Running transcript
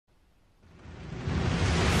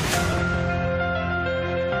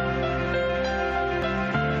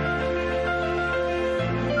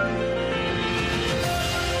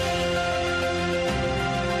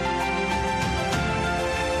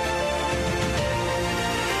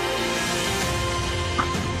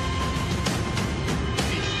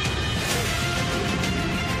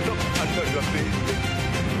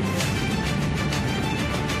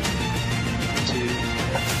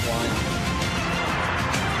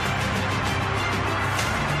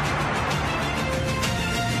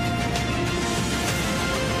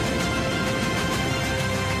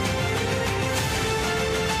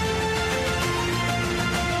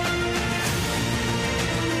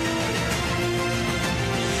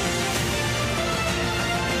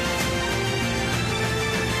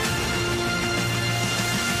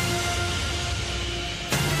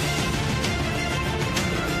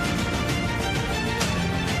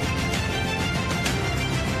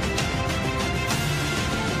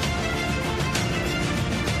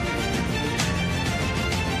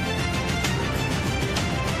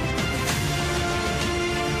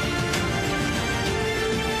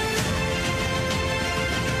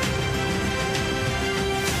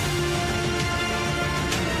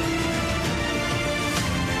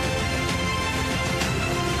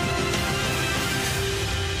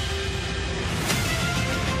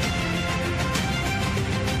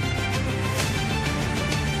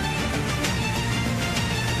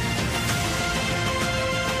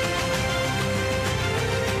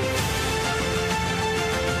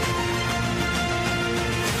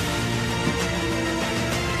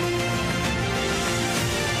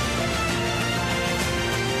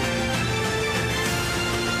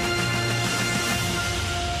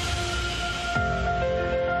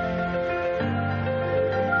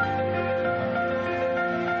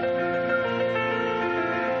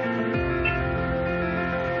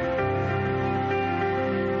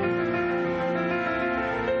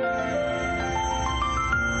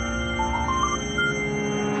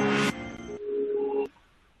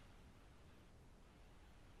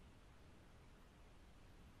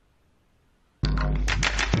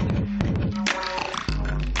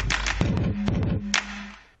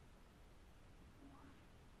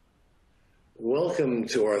Welcome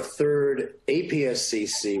to our third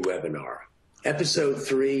APSCC webinar. Episode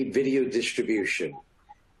 3, Video Distribution.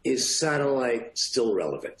 Is satellite still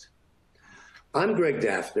relevant? I'm Greg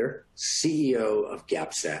Daffner, CEO of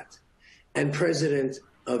GAPSAT and President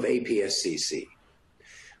of APSCC.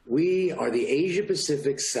 We are the Asia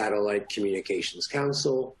Pacific Satellite Communications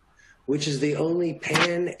Council, which is the only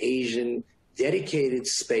pan-Asian dedicated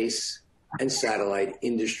space and satellite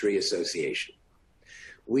industry association.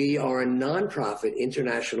 We are a nonprofit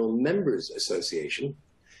international members association,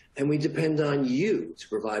 and we depend on you to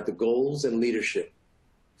provide the goals and leadership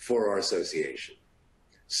for our association.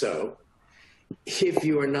 So, if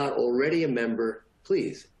you are not already a member,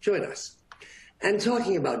 please join us. And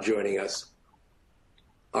talking about joining us,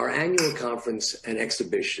 our annual conference and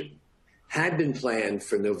exhibition had been planned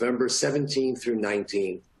for November 17 through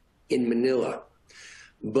 19 in Manila.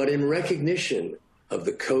 But in recognition of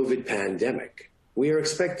the COVID pandemic, we are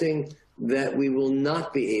expecting that we will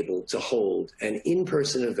not be able to hold an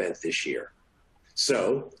in-person event this year.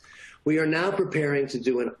 So we are now preparing to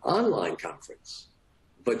do an online conference,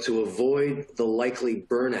 but to avoid the likely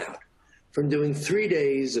burnout from doing 3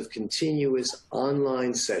 days of continuous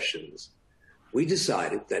online sessions, we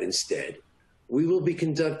decided that instead we will be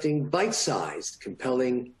conducting bite-sized,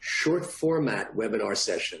 compelling, short-format webinar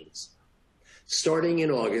sessions starting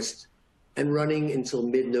in August and running until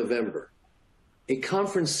mid-November. A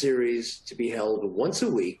conference series to be held once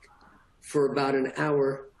a week for about an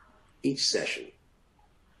hour each session.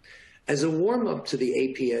 As a warm-up to the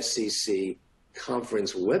APSCC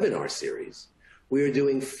conference webinar series, we are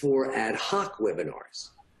doing 4 ad hoc webinars.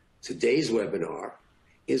 Today's webinar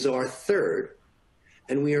is our third,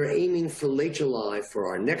 and we are aiming for late July for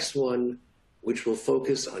our next one, which will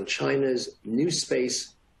focus on China's new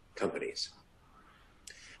space companies.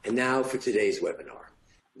 And now for today's webinar.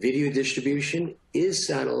 Video distribution, is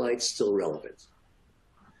satellite still relevant?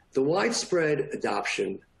 The widespread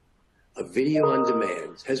adoption of video on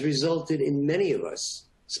demand has resulted in many of us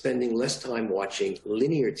spending less time watching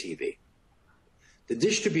linear TV. The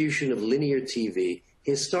distribution of linear TV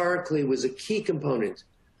historically was a key component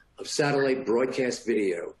of satellite broadcast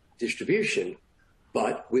video distribution,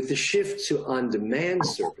 but with the shift to on-demand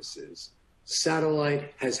services,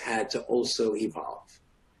 satellite has had to also evolve.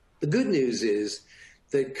 The good news is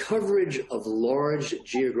that coverage of large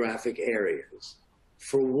geographic areas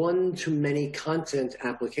for one-to-many content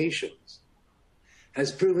applications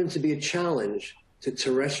has proven to be a challenge to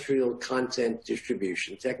terrestrial content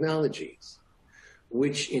distribution technologies,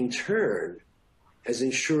 which in turn has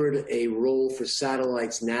ensured a role for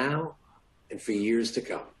satellites now and for years to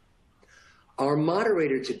come. Our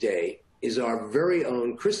moderator today is our very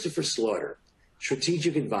own Christopher Slaughter,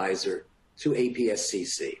 Strategic Advisor to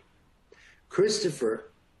APSCC.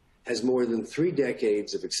 Christopher has more than 3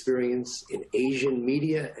 decades of experience in Asian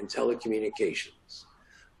media and telecommunications,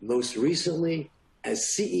 most recently as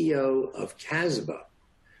CEO of CASBA,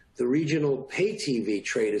 the regional pay TV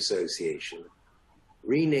trade association,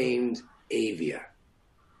 renamed Avia.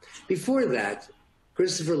 Before that,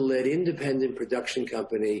 Christopher led independent production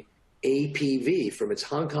company APV from its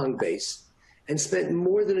Hong Kong base and spent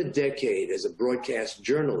more than a decade as a broadcast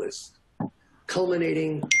journalist,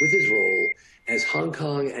 culminating with his role as Hong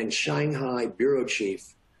Kong and Shanghai bureau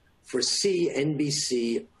chief for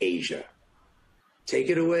CNBC Asia. Take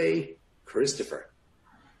it away, Christopher.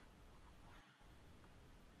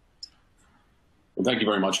 Well, thank you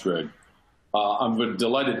very much, Greg. I'm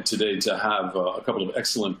delighted today to have a couple of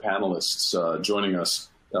excellent panelists joining us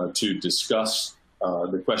to discuss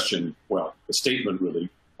the question, well, the statement really,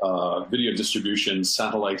 video distribution,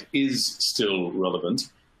 satellite is still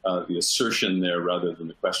relevant, the assertion there rather than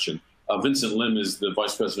the question. Vincent Lim is the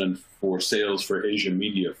Vice President for Sales for Asian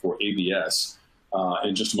Media for ABS.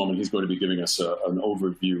 In just a moment, he's going to be giving us an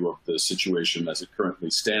overview of the situation as it currently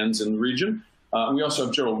stands in the region. And we also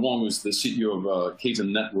have Gerald Wong, who's the CEO of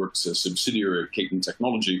Caton Networks, a subsidiary of Caton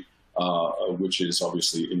Technology, which is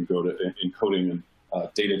obviously encoding and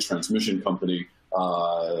data transmission company.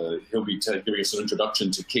 He'll be giving us an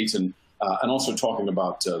introduction to Caton and also talking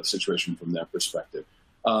about the situation from their perspective.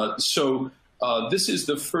 This is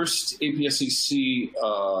the first APSCC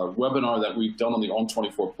webinar that we've done on the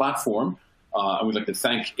ON24 platform. And we'd like to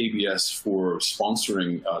thank ABS for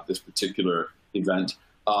sponsoring this particular event.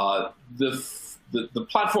 The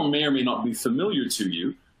platform may or may not be familiar to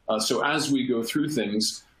you. So as we go through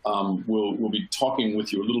things, we'll be talking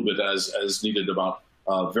with you a little bit as needed about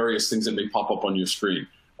various things that may pop up on your screen.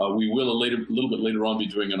 We will a little bit later on be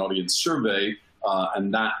doing an audience survey,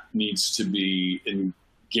 and that needs to be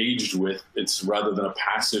engaged with. It's rather than a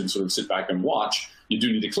passive sort of sit back and watch, you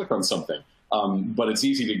do need to click on something. But it's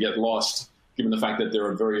easy to get lost given the fact that there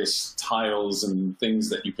are various tiles and things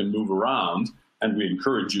that you can move around, and we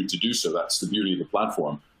encourage you to do so. That's the beauty of the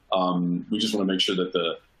platform. We just want to make sure that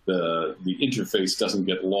the interface doesn't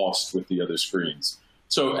get lost with the other screens.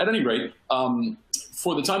 So at any rate,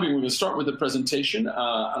 for the time being, we're going to start with the presentation,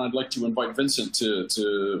 and I'd like to invite Vincent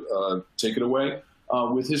to take it away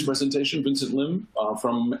with his presentation. Vincent Lim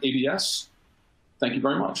from ABS. Thank you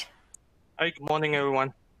very much. Hi, good morning,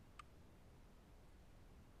 everyone.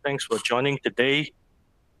 Thanks for joining today.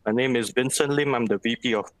 My name is Vincent Lim. I'm the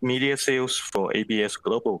VP of Media Sales for ABS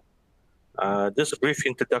Global. Just a brief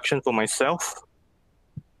introduction for myself.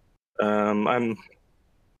 I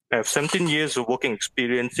have 17 years of working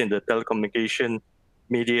experience in the telecommunication,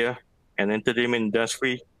 media, and entertainment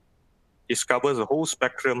industry. This covers a whole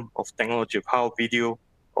spectrum of technology of how video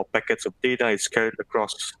or packets of data is carried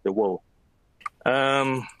across the world.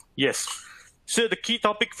 Yes, so the key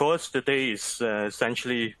topic for us today is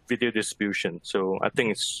essentially video distribution. So I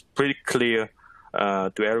think it's pretty clear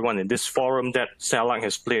to everyone in this forum that satellite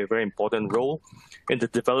has played a very important role in the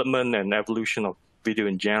development and evolution of video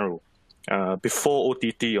in general. Before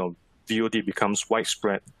OTT or VOD becomes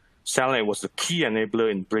widespread, satellite was the key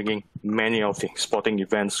enabler in bringing many of the sporting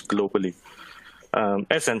events globally.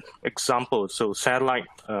 As an example, so satellite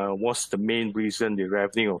was the main reason the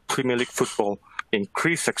revenue of Premier League football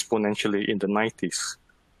increased exponentially in the 90s.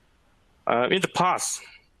 In the past,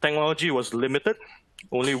 technology was limited.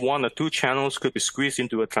 Only 1 or 2 channels could be squeezed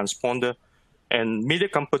into a transponder, and media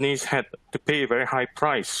companies had to pay a very high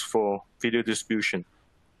price for video distribution.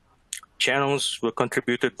 Channels were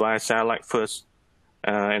contributed via satellite first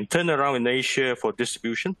and turned around in Asia for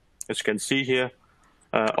distribution. As you can see here,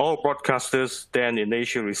 all broadcasters then in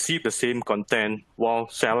Asia received the same content. While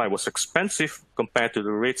satellite was expensive compared to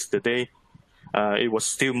the rates today, it was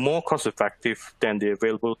still more cost-effective than the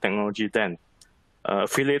available technology then.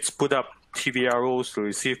 Affiliates put up TVROs to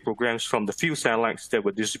receive programs from the few satellites that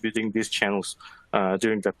were distributing these channels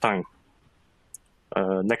during that time.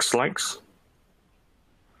 Next slides.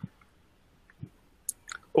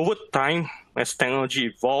 Over time, as technology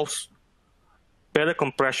evolves, better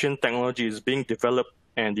compression technology is being developed,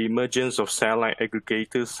 and the emergence of satellite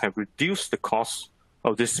aggregators have reduced the cost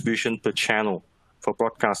of distribution per channel for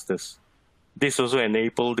broadcasters. This also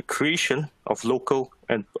enabled the creation of local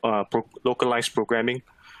and localized programming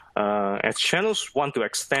as channels want to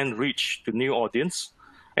extend reach to new audience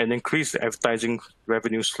and increase advertising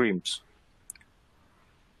revenue streams.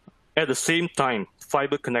 At the same time,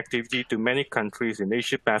 fiber connectivity to many countries in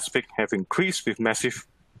Asia Pacific have increased with massive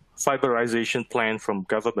fiberization plans from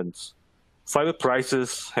governments. Fiber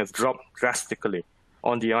prices have dropped drastically.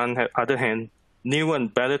 On the other hand, new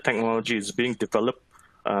and better technology is being developed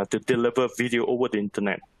to deliver video over the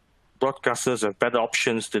internet. Broadcasters have better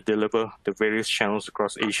options to deliver the various channels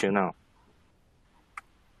across Asia now.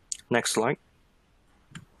 Next slide.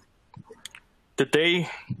 Today,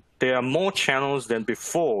 there are more channels than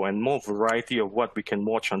before and more variety of what we can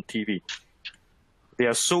watch on TV. There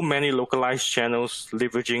are so many localized channels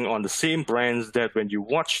leveraging on the same brands that when you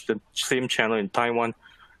watch the same channel in Taiwan,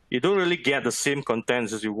 you don't really get the same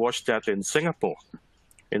content as you watch that in Singapore.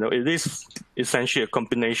 It is essentially a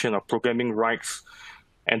combination of programming rights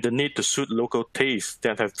and the need to suit local tastes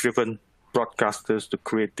that have driven broadcasters to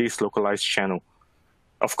create this localized channel.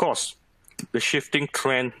 Of course, the shifting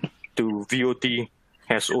trend to VOD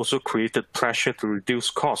has also created pressure to reduce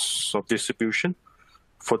costs of distribution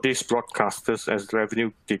for these broadcasters as the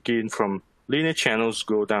revenue they gain from linear channels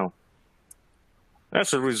go down.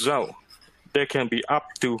 As a result, there can be up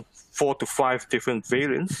to 4 to 5 different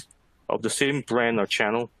variants of the same brand or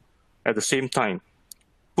channel at the same time.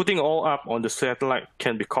 Putting all up on the satellite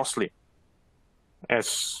can be costly,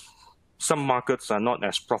 as some markets are not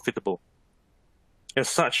as profitable. As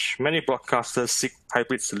such, many broadcasters seek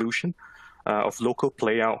hybrid solution of local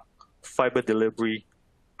playout, fiber delivery,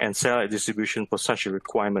 and satellite distribution for such a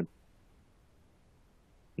requirement.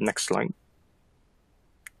 Next slide.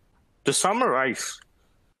 To summarize,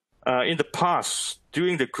 in the past,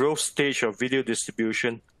 during the growth stage of video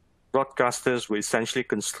distribution, broadcasters were essentially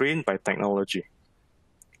constrained by technology.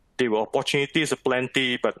 There were opportunities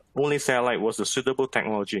aplenty, but only satellite was the suitable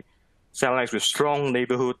technology. Satellites with strong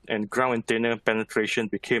neighborhood and ground antenna penetration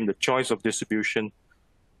became the choice of distribution.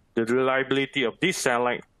 The reliability of this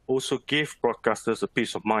satellite also gave broadcasters a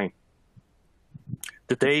peace of mind.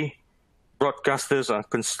 Today, broadcasters are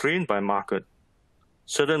constrained by market.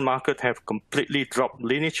 Certain markets have completely dropped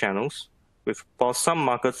linear channels, while some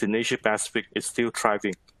markets in Asia Pacific is still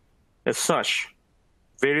thriving. As such,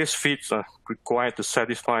 various feeds are required to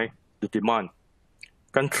satisfy the demand.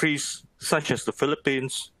 Countries such as the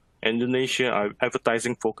Philippines and Indonesia are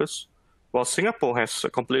advertising focused, while Singapore has a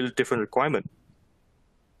completely different requirement.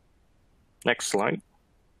 Next slide.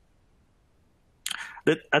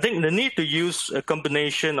 I think the need to use a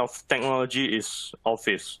combination of technology is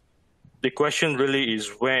obvious. The question really is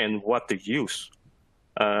where and what to use.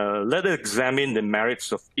 Let us examine the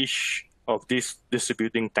merits of each of these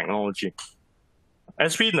distributing technology.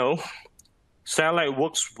 As we know, satellite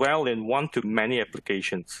works well in one-to-many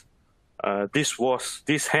applications.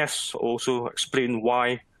 This has also explained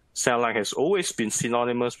why satellite has always been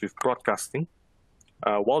synonymous with broadcasting.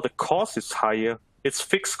 While the cost is higher, its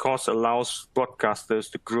fixed cost allows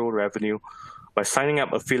broadcasters to grow revenue by signing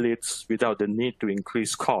up affiliates without the need to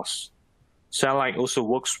increase costs. Satellite also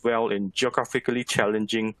works well in geographically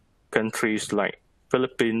challenging countries like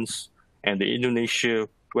Philippines and Indonesia,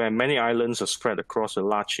 where many islands are spread across a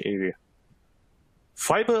large area.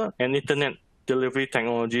 Fiber and internet delivery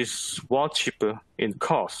technologies, while cheaper in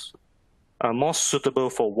cost, are more suitable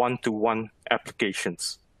for one-to-one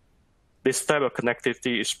applications. This type of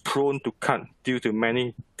connectivity is prone to cut due to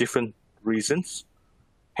many different reasons.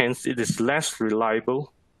 Hence, it is less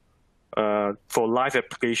reliable for live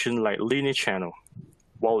application like linear channel.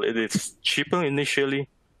 While it is cheaper initially,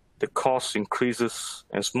 the cost increases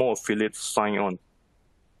as more affiliates sign on.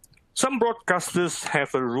 Some broadcasters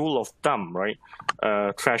have a rule of thumb, right?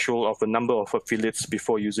 Threshold of a number of affiliates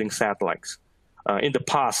before using satellites. In the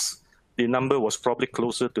past, the number was probably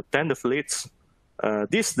closer to 10 affiliates.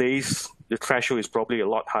 These days, the threshold is probably a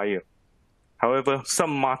lot higher. However,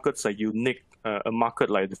 some markets are unique. A market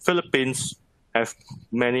like the Philippines have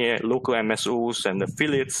many local MSOs and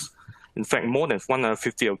affiliates. In fact, more than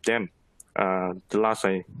 150 of them, the last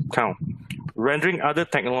I count, rendering other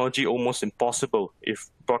technology almost impossible if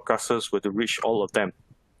broadcasters were to reach all of them.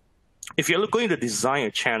 If you're going to design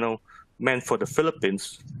a channel meant for the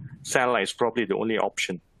Philippines, satellite is probably the only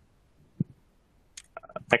option.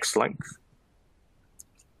 Next slide.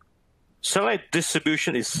 Satellite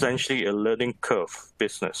distribution is essentially a learning curve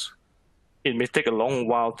business. It may take a long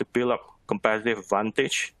while to build up competitive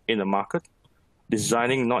advantage in the market,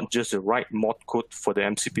 designing not just the right mod code for the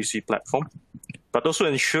MCPC platform, but also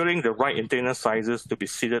ensuring the right antenna sizes to be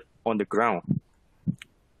seated on the ground.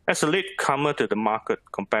 As a latecomer to the market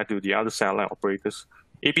compared to the other satellite operators,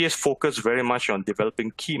 APS focused very much on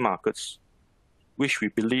developing key markets, which we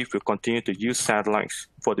believe will continue to use satellites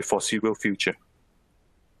for the foreseeable future.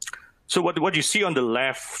 So what you see on the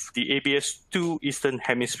left, the APS-2 Eastern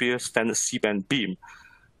Hemisphere Standard C-band beam,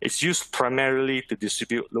 is used primarily to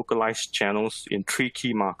distribute localized channels in 3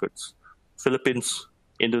 key markets: Philippines,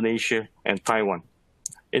 Indonesia, and Taiwan.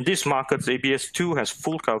 In these markets, APS-2 has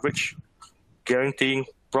full coverage, guaranteeing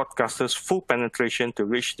broadcasters full penetration to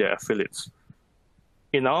reach their affiliates.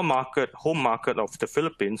 In our market, home market of the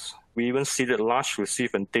Philippines, we even seeded large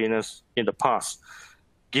receive antennas in the past,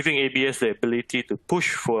 giving ABS the ability to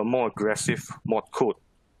push for a more aggressive mod code,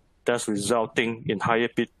 thus resulting in higher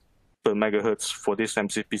bit per megahertz for this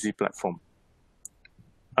MCPC platform.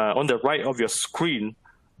 On the right of your screen,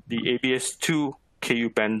 the ABS-2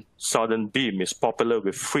 Ku-band southern beam is popular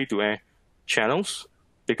with free-to-air channels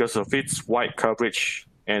because of its wide coverage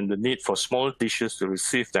and the need for smaller dishes to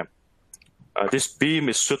receive them. This beam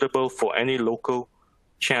is suitable for any local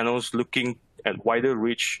channels looking at wider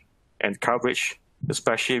reach and coverage,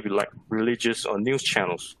 especially with like religious or news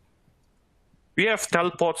channels. We have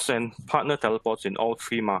teleports and partner teleports in all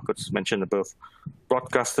 3 markets mentioned above.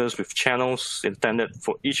 Broadcasters with channels intended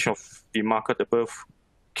for each of the market above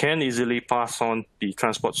can easily pass on the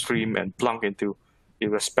transport stream and plug into the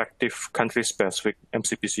respective country-specific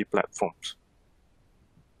MCPC platforms.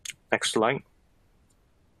 Next slide.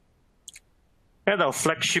 At our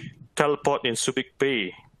flagship teleport in Subic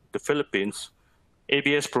Bay, the Philippines,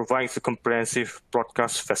 ABS provides a comprehensive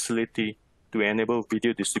broadcast facility to enable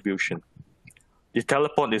video distribution. The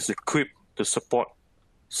teleport is equipped to support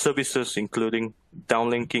services including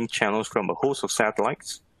downlinking channels from a host of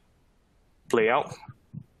satellites, playout,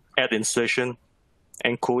 ad insertion,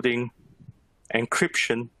 encoding,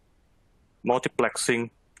 encryption, multiplexing,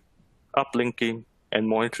 uplinking, and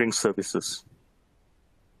monitoring services.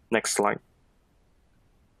 Next slide.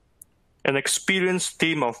 An experienced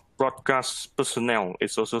team of broadcast personnel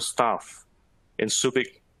is also staffed in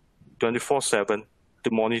Subic 24/7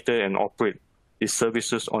 to monitor and operate these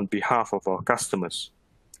services on behalf of our customers.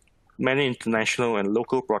 Many international and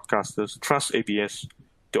local broadcasters trust ABS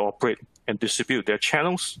to operate and distribute their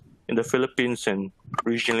channels in the Philippines and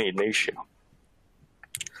regionally in Asia.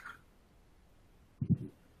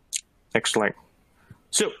 Next slide.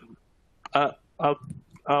 So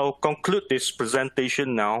I'll conclude this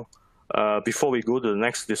presentation now. Before we go to the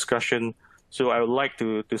next discussion, So I would like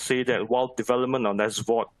to say that while development on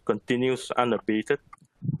SVOD continues unabated,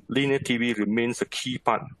 linear TV remains a key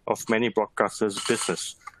part of many broadcasters'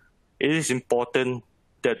 business. It is important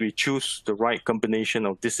that we choose the right combination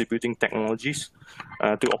of distributing technologies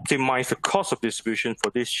to optimize the cost of distribution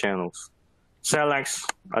for these channels. Satellites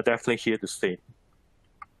are definitely here to stay.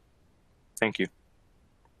 Thank you.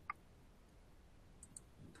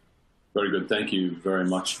 Very good. Thank you very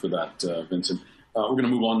much for that, Vincent. We're going to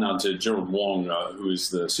move on now to Gerald Wong, who is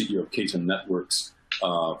the CEO of Caton Networks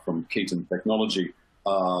from Caton Technology.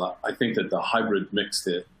 I think that the hybrid mix,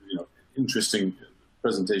 interesting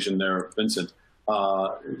presentation there, Vincent.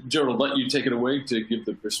 Gerald, let you take it away to give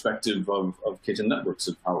the perspective of Caton Networks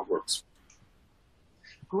and how it works.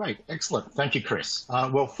 Great, excellent. Thank you, Chris.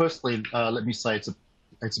 Well, firstly, let me say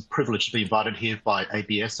it's a privilege to be invited here by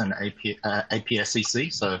ABS and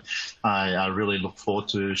APSCC. So I really look forward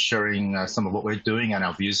to sharing some of what we're doing and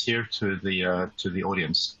our views here to the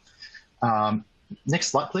audience. Next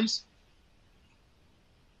slide, please.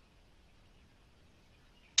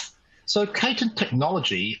 So Caton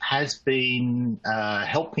Technology has been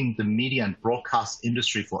helping the media and broadcast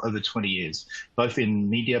industry for over 20 years, both in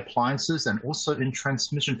media appliances and also in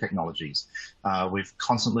transmission technologies. We've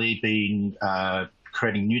constantly been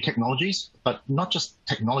creating new technologies, but not just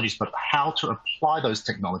technologies, but how to apply those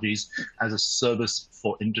technologies as a service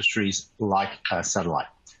for industries like satellite.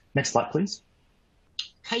 Next slide, please.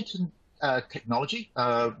 Caton Technology,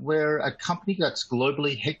 we're a company that's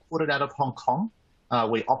globally headquartered out of Hong Kong.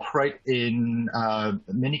 We operate in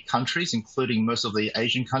many countries, including most of the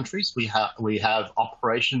Asian countries. We have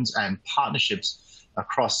operations and partnerships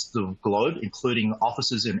across the globe, including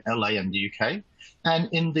offices in LA and the UK. And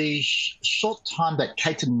in the short time that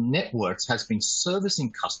Caton Networks has been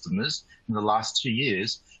servicing customers in the last 2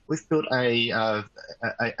 years, we've built a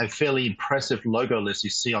fairly impressive logo list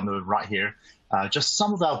you see on the right here. Just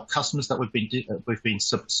some of our customers that we've been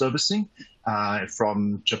servicing,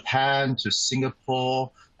 from Japan to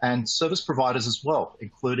Singapore, and service providers as well,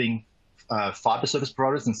 including fiber service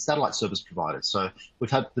providers and satellite service providers. So we've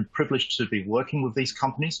had the privilege to be working with these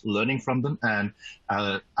companies, learning from them, and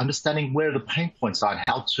understanding where the pain points are and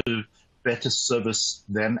how to better service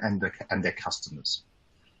them and their customers.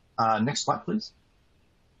 Next slide, please.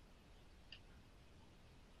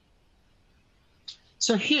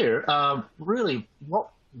 So here, really what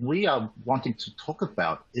we are wanting to talk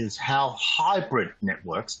about is how hybrid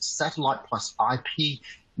networks, satellite plus IP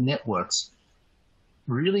networks,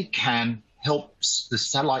 really can help the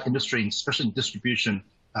satellite industry, especially in distribution,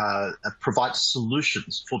 provide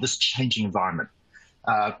solutions for this changing environment.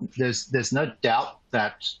 There's no doubt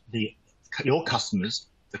that your customers,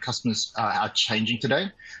 the customers are changing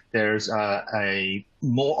today. There's a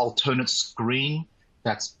more alternate screen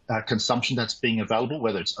consumption that's being available,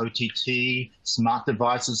 whether it's OTT, smart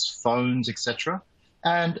devices, phones, etc.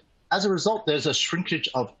 And as a result, there's a shrinkage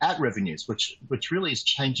of ad revenues, which really is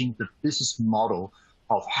changing the business model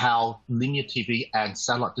of how linear TV and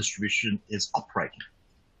satellite distribution is operating.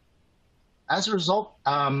 As a result,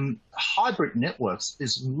 hybrid networks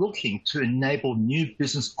is looking to enable new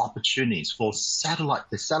business opportunities for the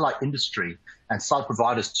satellite industry and satellite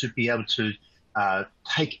providers to be able to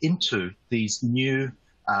take into these new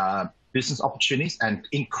business opportunities and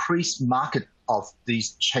increase market of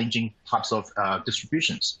these changing types of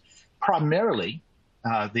distributions. Primarily,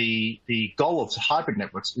 the goal of hybrid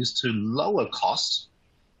networks is to lower costs,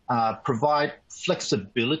 provide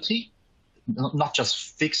flexibility, not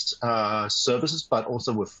just fixed services, but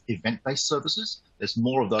also with event-based services. There's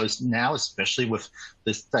more of those now, especially with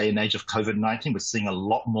this day and age of COVID-19. We're seeing a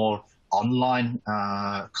lot more online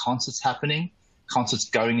concerts happening, concerts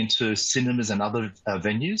going into cinemas and other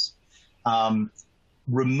venues.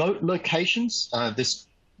 Remote locations, this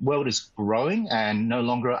world is growing, and no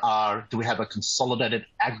longer do we have a consolidated,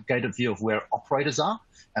 aggregated view of where operators are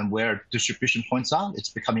and where distribution points are. It's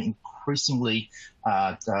becoming increasingly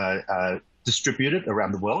distributed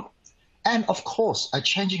around the world. And of course, a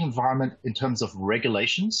changing environment in terms of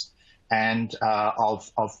regulations and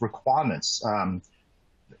of requirements.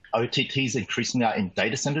 OTTs increasingly are in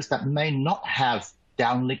data centers that may not have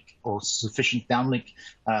downlink or sufficient downlink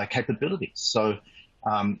capabilities. So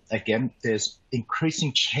again, there's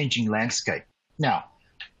increasing changing landscape. Now,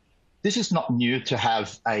 this is not new to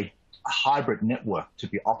have a hybrid network to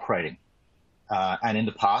be operating. And in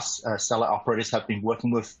the past, satellite operators have been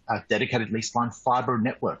working with dedicated lease line fiber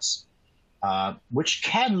networks, which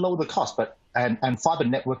can lower the cost, and fiber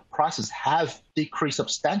network prices have decreased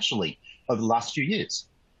substantially over the last few years.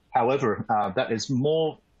 However, that is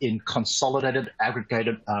more in consolidated,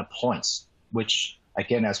 aggregated points, which,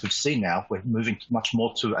 again, as we've seen now, we're moving much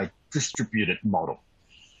more to a distributed model.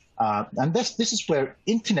 And this is where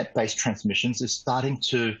internet-based transmissions is starting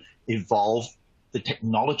to evolve. The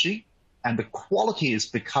technology and the quality is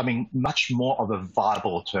becoming much more of a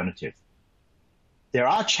viable alternative. There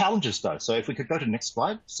are challenges, though. So if we could go to the next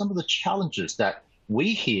slide, some of the challenges that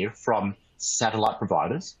we hear from satellite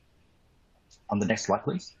providers. On the next slide,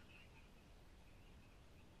 please.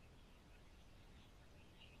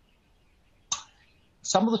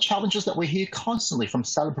 Some of the challenges that we hear constantly from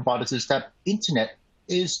satellite providers is that internet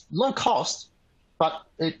is low cost, but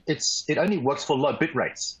it only works for low bit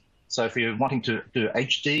rates. So if you're wanting to do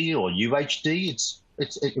HD or UHD,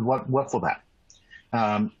 it won't work for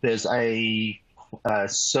that. There's a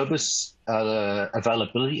service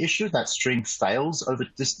availability issue, that stream fails over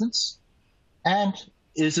distance. And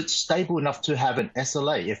is it stable enough to have an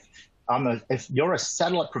SLA? If you're a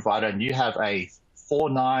satellite provider and you have a 4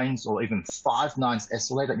 nines or even 5 nines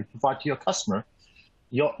SLA that you provide to your customer,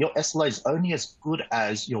 your SLA is only as good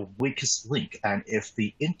as your weakest link. And if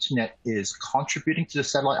the internet is contributing to the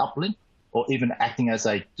satellite uplink or even acting as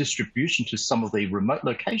a distribution to some of the remote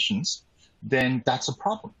locations, then that's a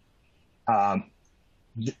problem.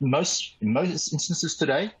 In most instances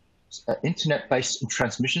today, internet-based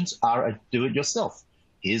transmissions are a do-it-yourself.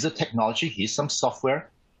 Here's a technology, here's some software,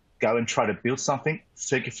 go and try to build something,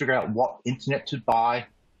 figure out what internet to buy,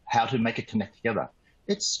 how to make it connect together.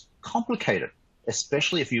 It's complicated,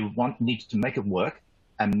 especially if you need to make it work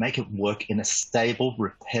and make it work in a stable,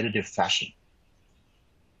 repetitive fashion.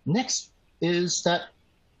 Next is that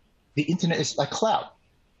the internet is a cloud.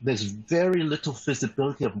 There's very little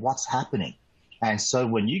visibility of what's happening. And so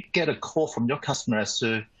when you get a call from your customer as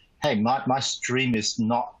to, hey, my stream is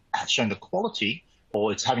not showing the quality,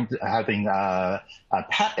 or it's having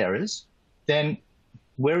PAT errors, then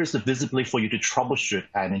where is the visibility for you to troubleshoot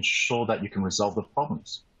and ensure that you can resolve the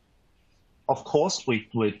problems? Of course,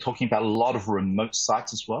 we're talking about a lot of remote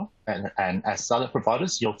sites as well. And as satellite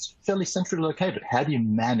providers, you're fairly centrally located. How do you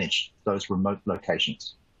manage those remote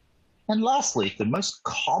locations? And lastly, the most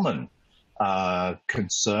common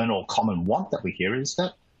concern or common want that we hear is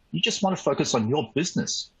that you just want to focus on your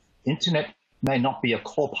business. Internet may not be a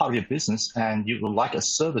core part of your business, and you would like a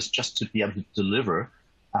service just to be able to deliver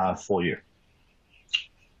for you.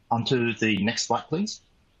 On to the next slide, please.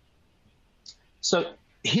 So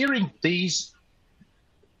hearing these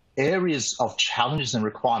areas of challenges and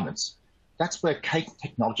requirements, that's where Caton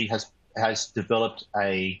Technology has developed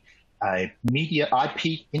a media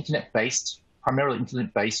IP internet-based, primarily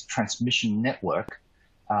internet-based transmission network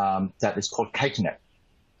that is called Caton Net.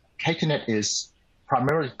 Caton Net is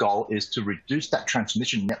primary goal is to reduce that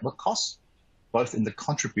transmission network costs, both in the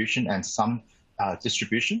contribution and some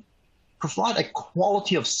distribution, provide a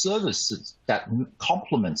quality of services that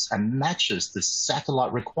complements and matches the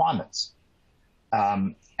satellite requirements.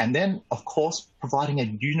 And then, of course, providing a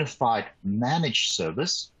unified managed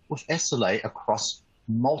service with SLA across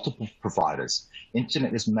multiple providers.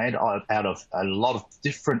 Internet is made out of a lot of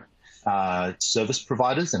different service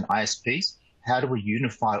providers and ISPs. How do we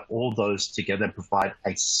unify all those together and provide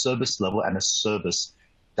a service level and a service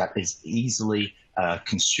that is easily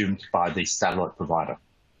consumed by the satellite provider?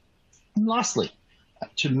 And lastly,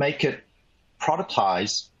 to make it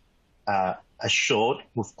productize, assured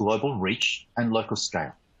with global reach and local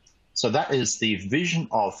scale. So that is the vision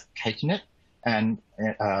of Caton Net, and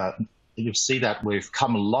you'll see that we've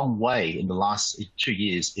come a long way in the last 2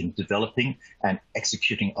 years in developing and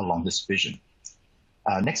executing along this vision.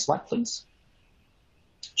 Next slide, please.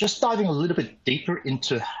 Just diving a little bit deeper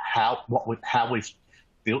into how we've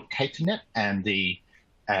built Caton Net and the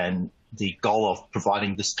goal of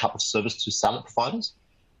providing this type of service to satellite providers.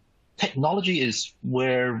 Technology is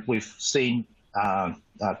where we've seen other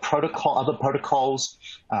protocols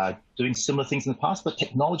doing similar things in the past, but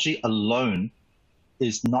technology alone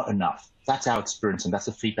is not enough. That's our experience, and that's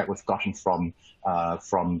the feedback we've gotten from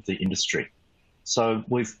the industry. So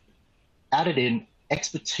we've added in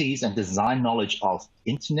expertise and design knowledge of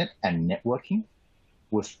internet and networking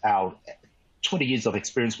with our 20 years of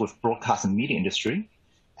experience with broadcast and media industry.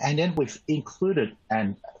 And then we've included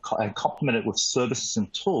and complemented with services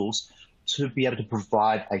and tools to be able to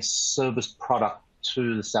provide a service product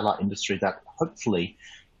to the satellite industry that hopefully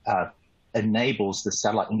enables the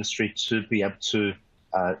satellite industry to be able to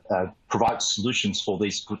provide solutions for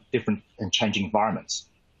these different and changing environments.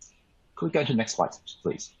 Could we go to the next slide,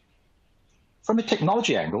 please? From a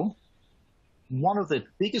technology angle, one of the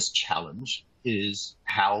biggest challenge is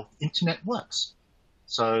how internet works.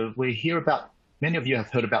 So we hear about, many of you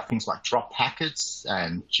have heard about things like drop packets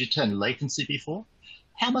and jitter and latency before.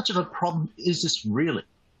 How much of a problem is this really?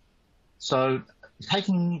 So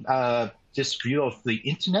taking this view of the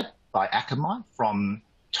internet by Akamai from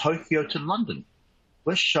Tokyo to London,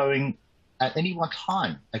 we're showing at any one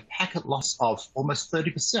time a packet loss of almost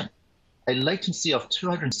 30%, a latency of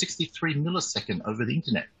 263 milliseconds over the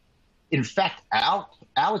internet. In fact, our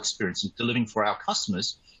experience in delivering for our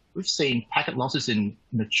customers, we've seen packet losses in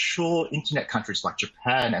mature internet countries like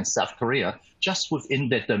Japan and South Korea, just within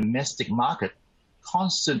their domestic market,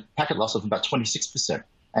 constant packet loss of about 26%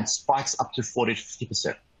 and spikes up to 40 to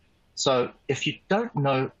 50%. So if you don't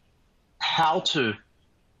know how to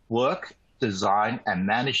work, design, and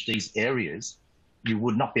manage these areas, you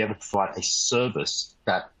would not be able to provide a service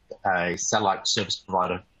that a satellite service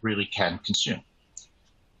provider really can consume.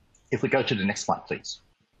 If we go to the next slide, please.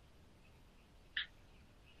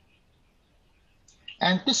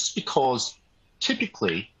 And this is because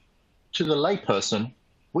typically, to the layperson,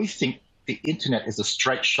 we think the internet is a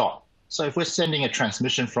straight shot. So if we're sending a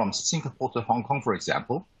transmission from Singapore to Hong Kong, for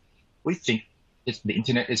example, we think the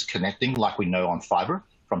internet is connecting, like we know on fiber,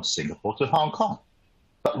 from Singapore to Hong Kong.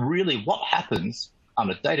 But really what happens on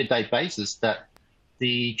a day-to-day basis that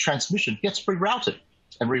the transmission gets rerouted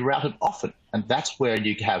and rerouted often. And that's where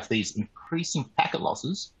you have these increasing packet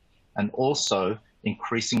losses and also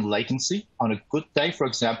increasing latency. On a good day, for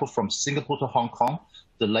example, from Singapore to Hong Kong,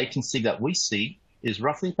 the latency that we see is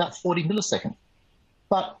roughly about 40 milliseconds.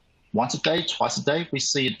 But once a day, twice a day, we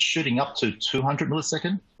see it shooting up to 200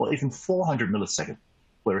 milliseconds or even 400 milliseconds,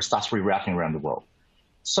 where it starts rerouting around the world.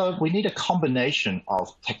 So we need a combination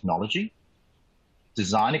of technology,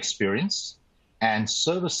 design experience, and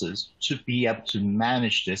services to be able to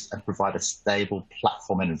manage this and provide a stable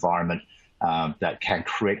platform and environment that can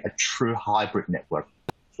create a true hybrid network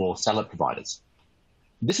for satellite providers.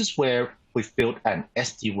 This is where we've built an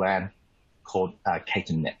SD-WAN called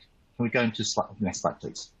Caton Net. Can we go into the next slide,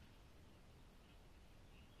 please?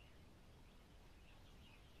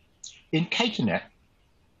 In Caton Net,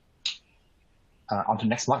 onto the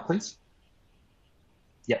next slide, please.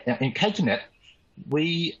 Yeah, in Caton Net,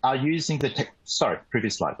 we are using the sorry,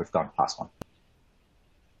 previous slide, we've gone past one.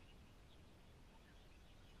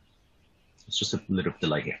 It's just a little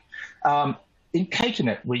delay here. In Caton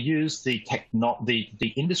Net, we use the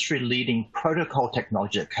industry-leading protocol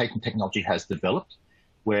technology that Caton Technology has developed,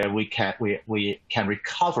 where we can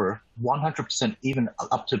recover 100%, even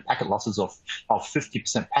up to packet losses of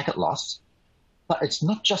 50% packet loss. But it's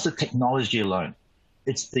not just the technology alone.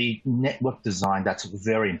 It's the network design that's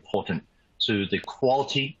very important to the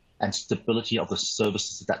quality and stability of the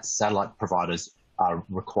services that satellite providers are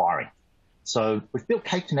requiring. So we've built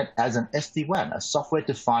Caton Net as an SD-WAN, a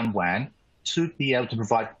software-defined WAN, to be able to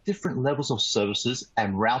provide different levels of services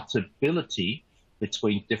and routability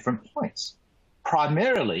between different points.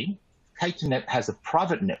 Primarily, Caton Net has a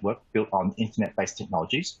private network built on internet-based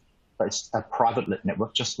technologies, but it's a private lit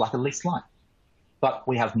network just like a leased line. But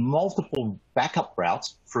we have multiple backup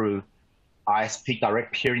routes through ISP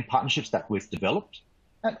direct peering partnerships that we've developed,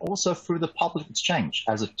 and also through the public exchange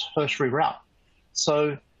as a tertiary route.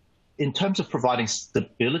 So in terms of providing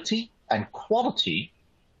stability and quality,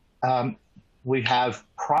 we have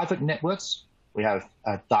private networks, we have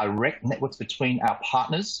direct networks between our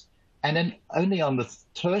partners, and then only on the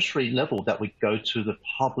tertiary level that we go to the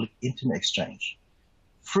public internet exchange.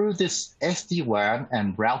 Through this SD-WAN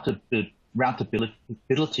and routability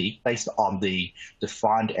based on the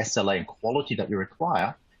defined SLA and quality that you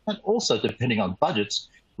require, and also depending on budgets,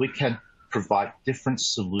 we can provide different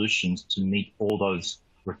solutions to meet all those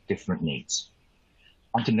different needs.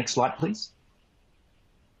 On to the next slide, please.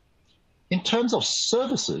 In terms of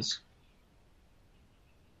services,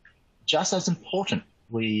 just as important,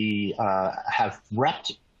 we have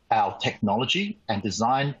wrapped our technology and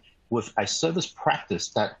design with a service practice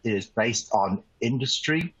that is based on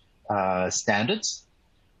industry standards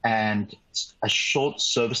and assured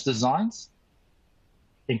service designs,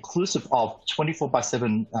 inclusive of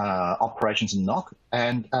 24/7 operations in NOC,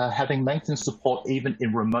 and having maintenance support even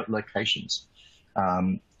in remote locations.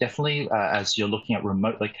 Definitely, as you're looking at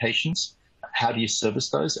remote locations, how do you service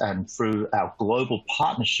those? And through our global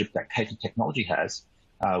partnership that Caton Technology has,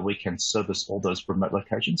 we can service all those remote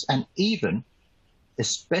locations. And even,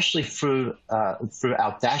 especially through our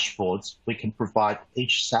dashboards, we can provide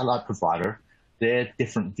each satellite provider their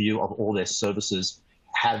different view of all their services,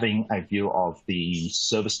 having a view of the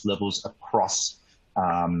service levels across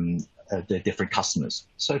their different customers.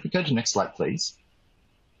 So if we go to the next slide, please.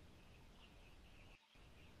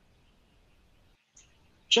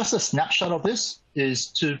 Just a snapshot of this is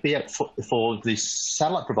to be for the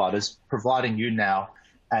satellite providers, providing you now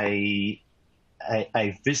a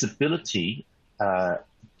visibility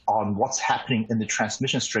on what's happening in the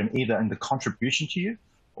transmission stream, either in the contribution to you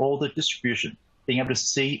or the distribution, being able to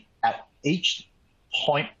see each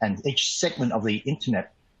point and each segment of the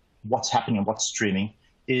internet, what's happening and what's streaming,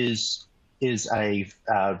 is a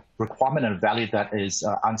requirement and value that is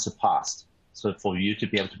unsurpassed. So for you to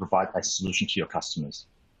be able to provide a solution to your customers.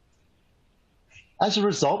 As a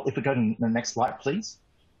result, if we go to the next slide, please.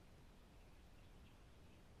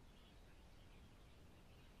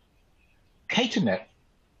 Caton Net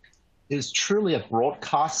is truly a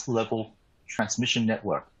broadcast level transmission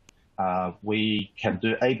network. We can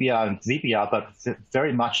do ABR and VBR, but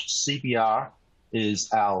very much CBR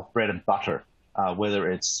is our bread and butter.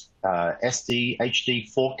 Whether it's SD,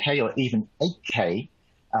 HD, 4K, or even 8K,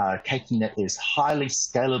 Caton Net is highly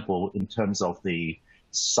scalable in terms of the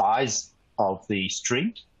size of the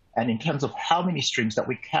stream and in terms of how many streams that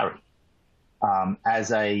we carry.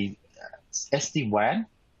 As a SD-WAN,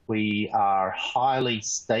 we are highly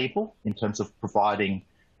stable in terms of providing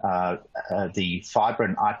the fiber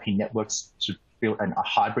and IP networks to build a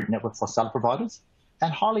hybrid network for satellite providers,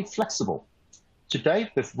 and highly flexible. Today,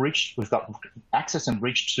 we've got access and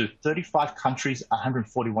reach to 35 countries,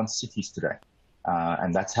 141 cities today.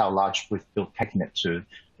 And that's how large we've built Caton Net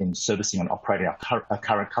in servicing and operating our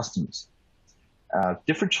current customers.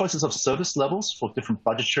 Different choices of service levels for different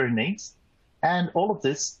budgetary needs. And all of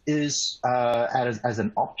this is as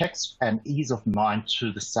an OpEx and ease of mind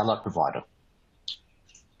to the satellite provider.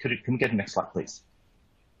 Can we get the next slide, please?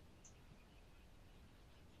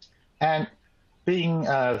 And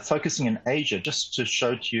focusing in Asia, just to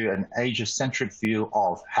show to you an Asia-centric view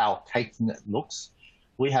of how Caton Net looks,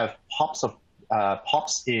 we have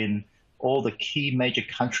POPs in all the key major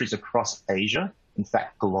countries across Asia, in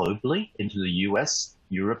fact, globally, into the US,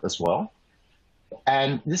 Europe as well.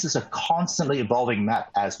 And this is a constantly evolving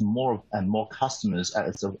map as more and more customers,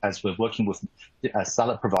 as we're working with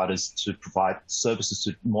satellite providers to provide services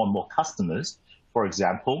to more and more customers. For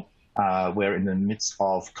example, we're in the midst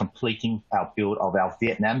of completing our build of our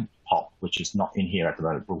Vietnam POP, which is not in here at the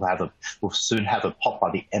moment. We'll soon have a POP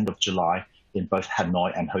by the end of July in both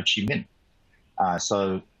Hanoi and Ho Chi Minh.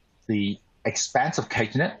 So the expanse of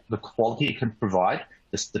Caton Net, the quality it can provide,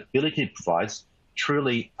 the stability it provides,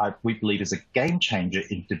 truly, we believe, is a game changer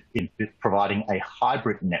in providing a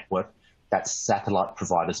hybrid network that satellite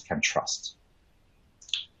providers can trust.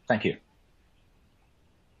 Thank you.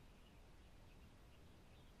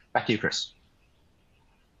 Back to you, Chris.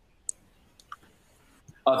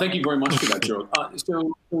 Thank you very much for that, Gerald.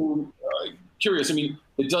 Curious, I mean,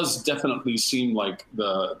 it does definitely seem like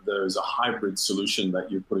there's a hybrid solution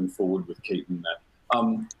that you're putting forward with Caton Net.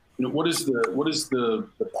 What is the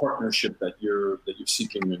partnership that you're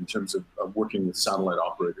seeking in terms of working with satellite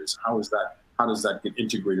operators? How does that get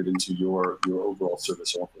integrated into your overall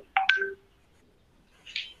service offering?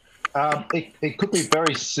 It could be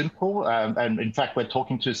very simple, and in fact, we're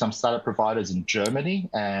talking to some satellite providers in Germany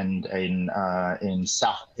and in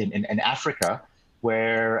Africa,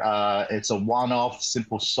 where it's a one-off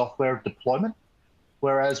simple software deployment.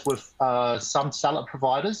 Whereas with some satellite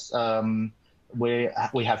providers, we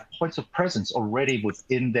have points of presence already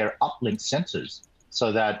within their uplink centers,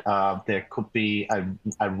 so that there could be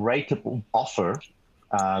a rateable offer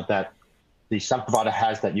that the satellite provider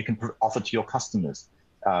has that you can offer to your customers.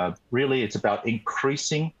 Really, it's about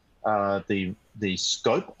increasing the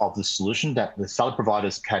scope of the solution that the satellite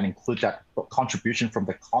providers can include that contribution from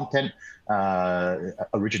the content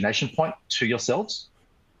origination point to yourselves.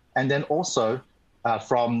 And then also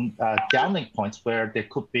from downlink points where there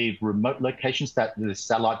could be remote locations that the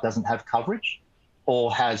satellite doesn't have coverage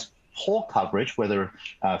or has poor coverage, whether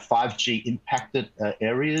 5G impacted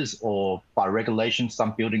areas or by regulation,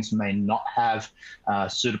 some buildings may not have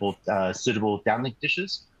suitable downlink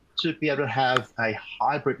dishes, to be able to have a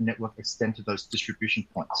hybrid network extend to those distribution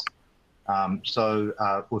points.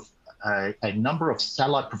 With a number of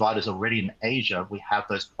satellite providers already in Asia, we have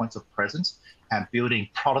those points of presence, and building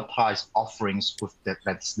productized offerings with that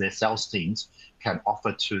their sales teams can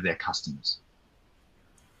offer to their customers.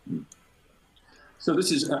 So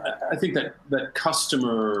this is, I think that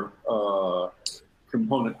customer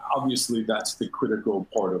component, obviously that's the critical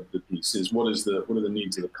part of the piece, is what are the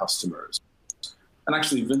needs of the customers. And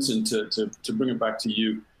actually, Vincent, to bring it back to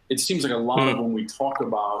you, it seems like a lot of when we talk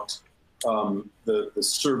about the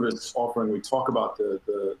service offering, we talk about the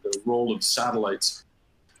role of satellites,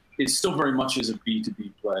 it still very much is a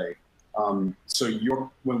B2B play. So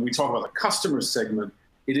when we talk about the customer segment,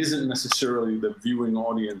 it isn't necessarily the viewing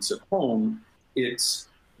audience at home. It's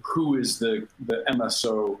who is the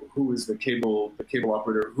MSO, who is the cable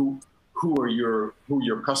operator, who are your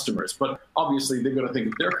customers. But obviously they've got to think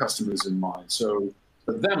of their customers in mind. So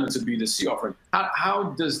for them, it's a B2C offering.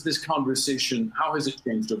 How does this conversation, how has it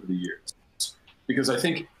changed over the years? Because I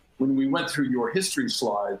think when we went through your history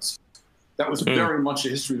slides, that was very much a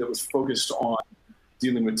history that was focused on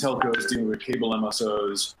dealing with telcos, dealing with cable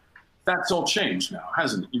MSOs. That's all changed now,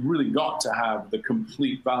 hasn't it? You've really got to have the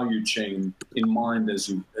complete value chain in mind as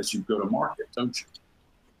you go to market, don't you?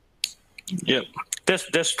 Yeah,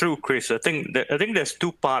 that's true, Chris. I think there's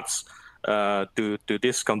two parts to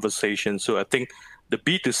this conversation. So I think the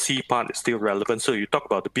B2C part is still relevant. So you talk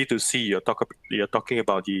about the B2C, you're talking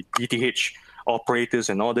about the DTH operators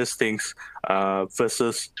and all these things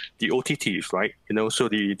versus the OTTs, right? You know, so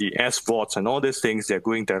the SVODs and all these things, they're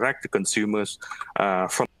going direct to consumers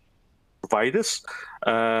from providers,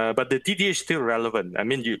 but the DTH is still relevant. I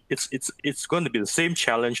mean, it's going to be the same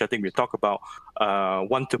challenge. I think we talk about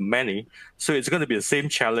one to many, so it's going to be the same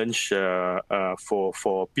challenge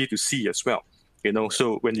for B2C as well. You know,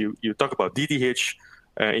 so when you talk about DTH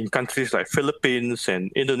in countries like Philippines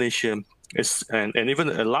and Indonesia, and even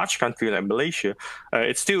a large country like Malaysia,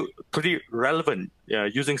 it's still pretty relevant.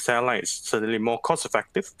 Using satellite is certainly more cost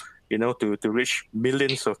effective, you know, to reach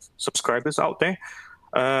millions of subscribers out there.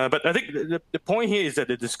 But I think the point here is that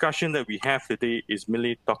the discussion that we have today is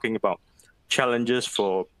merely talking about challenges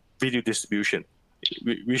for video distribution,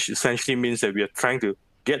 which essentially means that we are trying to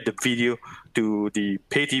get the video to the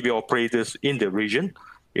pay TV operators in the region.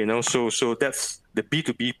 You know, so that's the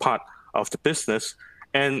B2B part of the business.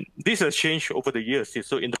 And this has changed over the years.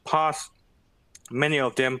 So in the past, many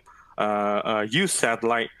of them use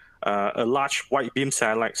satellite, a large wide beam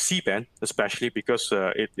satellite, C-band, especially because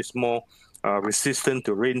it is more resistant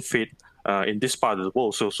to rain fade in this part of the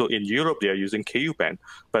world. So in Europe, they are using Ku band,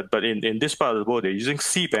 but in this part of the world, they're using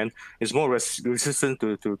C-band. It's more resistant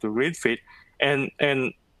to rain fade, and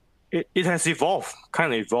it has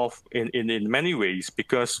kind of evolved in many ways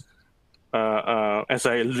because as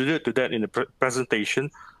I alluded to that in the presentation,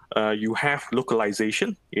 you have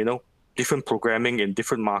localization, you know, different programming in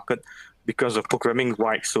different market because of programming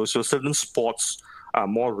rights. So certain sports are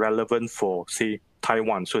more relevant for, say,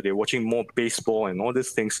 Taiwan. So they're watching more baseball and all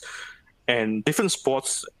these things, and different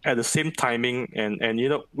sports at the same timing. And you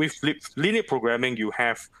know, with linear programming, you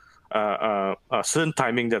have a certain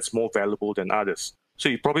timing that's more valuable than others. So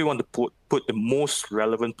you probably want to put the most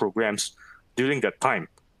relevant programs during that time.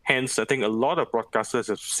 Hence, I think a lot of broadcasters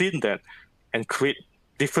have seen that and create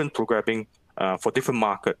different programming for different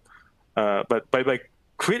market. But by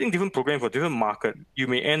creating different programming for different market, you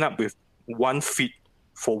may end up with one feed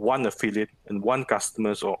for one affiliate and one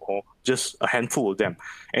customers, or just a handful of them.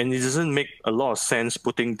 And it doesn't make a lot of sense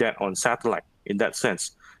putting that on satellite in that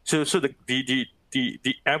sense. So the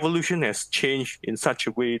evolution has changed in such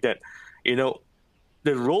a way that, you know,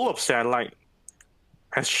 the role of satellite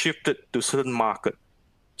has shifted to certain market,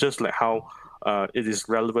 just like how it is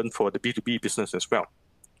relevant for the B2B business as well.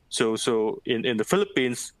 So in the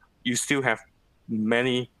Philippines, you still have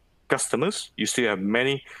many customers, you still have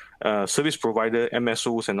many service provider,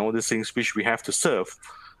 MSOs, and all these things which we have to serve,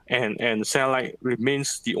 and satellite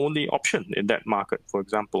remains the only option in that market, for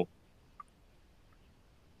example.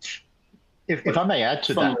 If I may add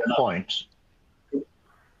to that point.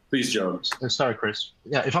 Please, Gerald. Sorry, Chris.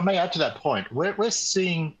 Yeah, if I may add to that point, we're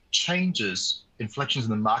seeing changes, inflections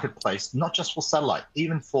in the marketplace, not just for satellite,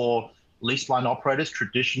 even for lease line operators,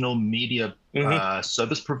 traditional media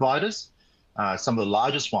service providers, some of the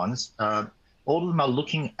largest ones. All of them are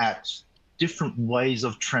looking at different ways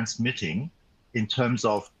of transmitting in terms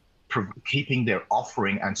of keeping their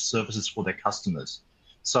offering and services for their customers.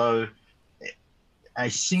 So a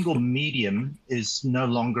single medium is no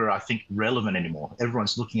longer, I think, relevant anymore.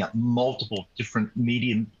 Everyone's looking at multiple different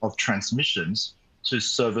medium of transmissions to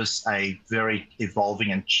service a very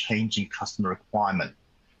evolving and changing customer requirement.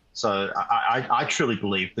 So I truly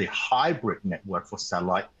believe the hybrid network for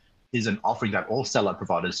satellite is an offering that all satellite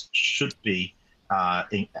providers should be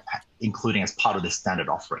including as part of the standard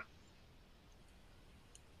offering.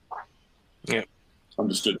 Yeah,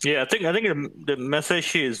 understood. Yeah, I think the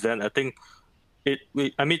message here is that I think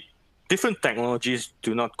different technologies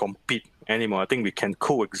do not compete anymore. I think we can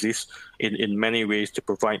coexist in many ways to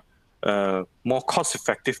provide more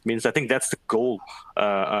cost-effective means. I think that's the goal.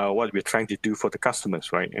 What we're trying to do for the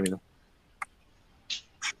customers, right? I mean.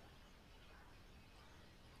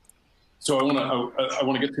 So I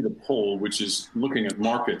want to get to the poll, which is looking at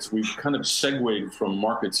markets. We've kind of segued from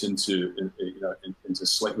markets into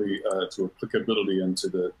slightly to applicability and to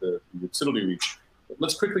the utility reach. But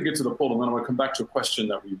let's quickly get to the poll, and then I want to come back to a question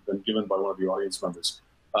that we've been given by one of the audience members.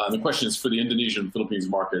 And the question is for the Indonesian and Philippines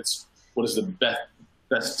markets: what is the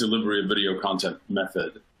best delivery of video content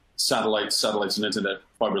method? Satellites and internet,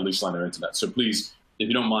 fiber lease line or internet. So please, if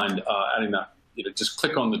you don't mind adding that, just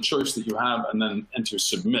click on the choice that you have and then enter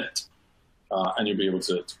submit. and you'll be able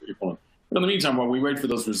to put your phone. But in the meantime, while we wait for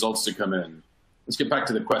those results to come in, let's get back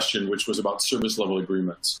to the question, which was about service level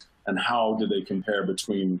agreements and how do they compare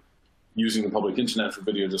between using the public internet for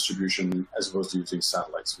video distribution as opposed to using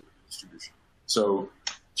satellites for video distribution. So,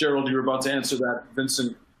 Gerald, you were about to answer that.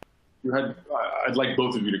 Vincent, I'd like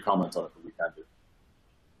both of you to comment on it, but we can't do it.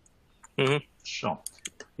 Mm-hmm. Sure.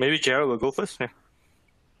 Maybe Gerald will go first. Yeah.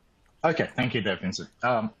 Okay, thank you there, Vincent.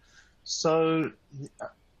 So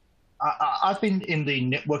I've been in the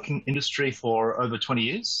networking industry for over 20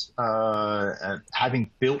 years, having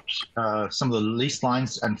built some of the lease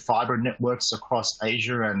lines and fiber networks across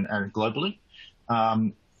Asia and globally.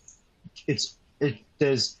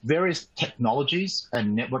 There's various technologies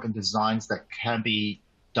and networking designs that can be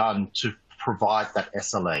done to provide that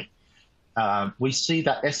SLA. We see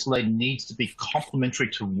that SLA needs to be complementary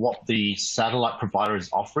to what the satellite provider is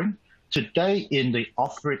offering. Today, in the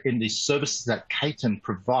services that Caton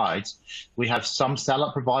provides, we have some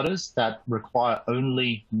satellite providers that require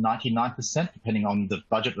only 99%, depending on the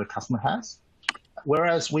budget the customer has,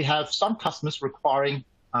 whereas we have some customers requiring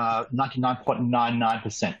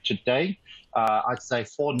 99.99%. Today, I'd say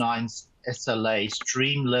 4.9's SLA,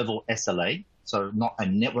 stream level SLA, so not a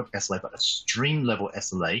network SLA, but a stream level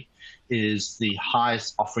SLA, is the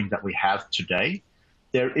highest offering that we have today.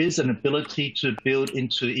 There is an ability to build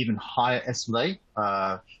into even higher SLA,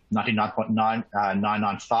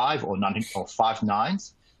 99.995 or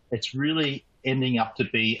 5.9s. It's really ending up to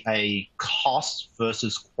be a cost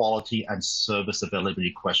versus quality and service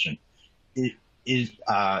availability question. It is,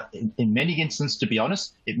 in many instances, to be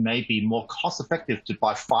honest, it may be more cost effective to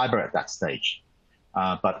buy fiber at that stage.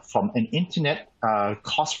 But from an internet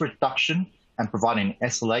cost reduction and providing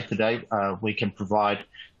SLA today, we can provide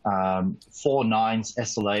 4.9's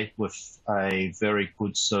SLA with a very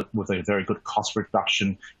good cost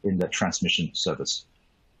reduction in the transmission service.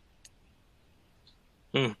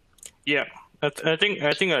 Yeah, I think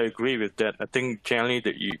I agree with that. I think generally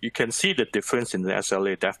that you can see the difference in the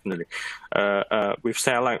SLA definitely. With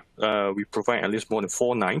satellite, we provide at least more than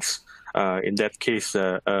 4.9's. In that case,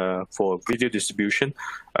 for video distribution,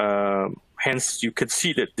 hence you can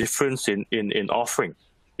see the difference in offering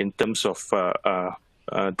in terms of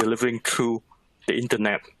delivering through the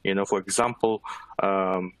internet. For example,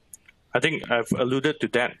 I think I've alluded to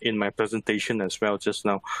that in my presentation as well just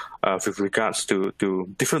now, with regards to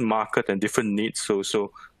different market and different needs.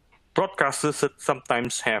 So broadcasters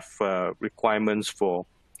sometimes have requirements for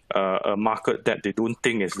a market that they don't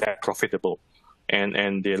think is that profitable,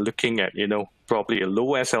 and they're looking at probably a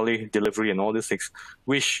low SLA delivery and all these things,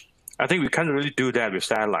 which I think we can't really do that with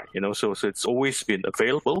satellite, so it's always been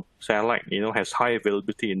available. Satellite, has high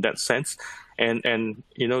availability in that sense, and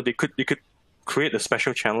they could create a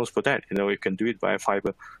special channels for that. You can do it via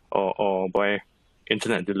fiber or by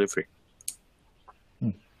internet delivery.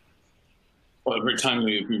 Well, very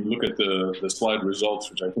timely. If we look at the slide results,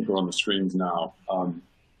 which I think are on the screens now,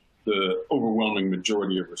 the overwhelming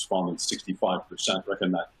majority of respondents, 65%,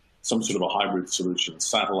 reckon that some sort of a hybrid solution,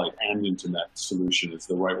 satellite and internet solution, is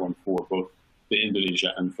the right one for both the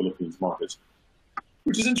Indonesia and Philippines markets.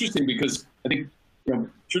 Which is interesting because I think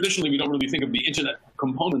traditionally we don't really think of the internet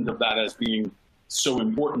component of that as being so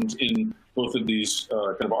important in both of these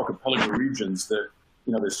kind of archipelago regions that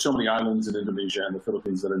there's so many islands in Indonesia and the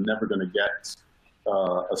Philippines that are never going to get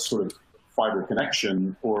a sort of fiber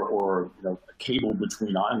connection or a cable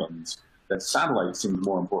between islands, that satellite seems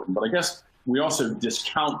more important. But I guess we also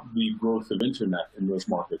discount the growth of internet in those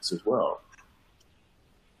markets as well.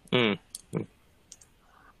 Yep.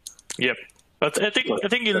 But I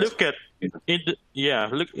think you look at you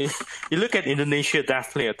look at Indonesia,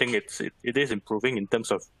 definitely I think it is improving in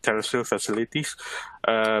terms of terrestrial facilities,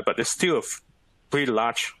 but it's still a pretty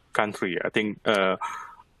large country. I think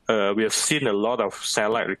we have seen a lot of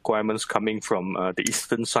satellite requirements coming from the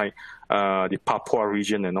eastern side, the Papua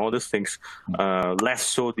region and all these things. Less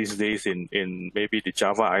so these days in maybe the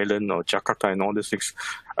Java Island or Jakarta and all these things.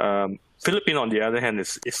 Philippines, on the other hand,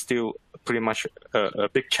 is still pretty much a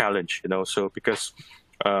big challenge, so because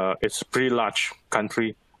it's a pretty large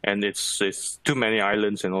country and it's too many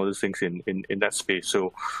islands and all these things in that space.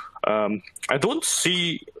 So I don't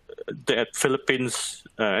see that Philippines,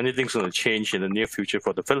 anything's going to change in the near future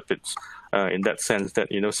for the Philippines, in that sense that,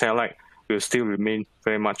 satellite will still remain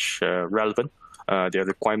very much relevant, their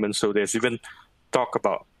requirements. So there's even talk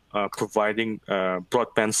about providing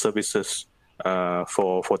broadband services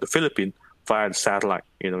for the Philippines via the satellite,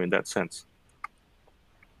 in that sense.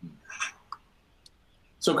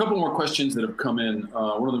 So a couple more questions that have come in.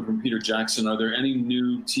 One of them from Peter Jackson. Are there any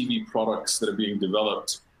new TV products that are being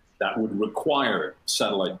developed that would require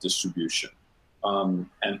satellite distribution? And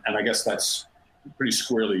I guess that's pretty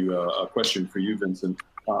squarely a question for you, Vincent.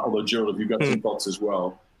 Although, Gerald, you've got some thoughts as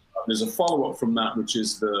well. There's a follow-up from that, which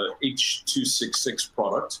is the H.266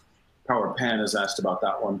 product. Power Pan has asked about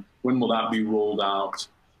that one. When will that be rolled out?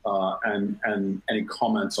 And any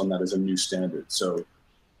comments on that as a new standard? So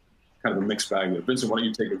kind of a mixed bag there. Vincent, why don't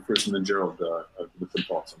you take it first, and then Gerald with some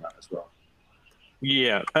thoughts on that as well.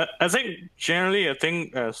 Yeah, I think generally,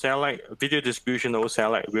 satellite video distribution over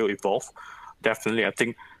satellite will evolve. Definitely, I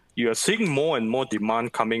think you are seeing more and more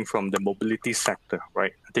demand coming from the mobility sector,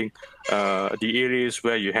 right? I think the areas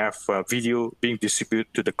where you have video being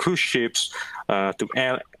distributed to the cruise ships,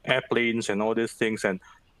 to airplanes and all these things, and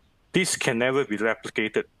this can never be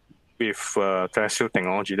replicated with terrestrial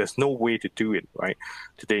technology. There's no way to do it, right,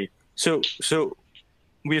 today. So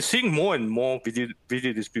we're seeing more and more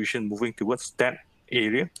video distribution moving towards that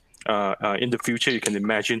area. In the future, you can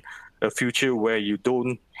imagine a future where you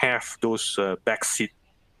don't have those backseat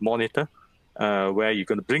monitor, where you're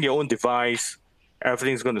going to bring your own device,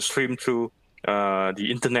 everything's going to stream through the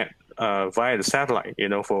internet via the satellite,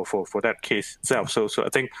 for that case itself. So I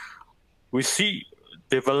think we see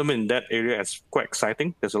development in that area as quite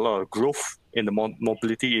exciting. There's a lot of growth in the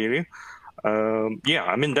mobility area. Yeah,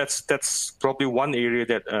 I mean, that's probably one area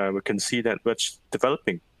that we can see that much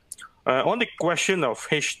developing. On the question of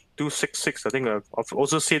H.266, I think I've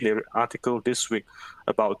also seen an article this week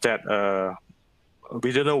about that.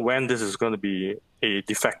 We don't know when this is going to be a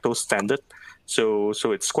de facto standard. So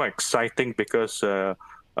it's quite exciting because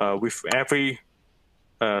with every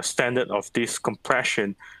standard of this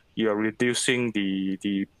compression, you are reducing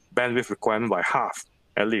the bandwidth requirement by half,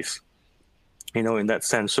 at least, in that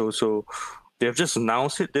sense. So they have just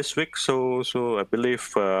announced it this week. So I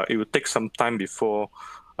believe it will take some time before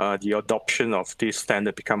the adoption of this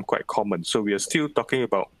standard become quite common. So we are still talking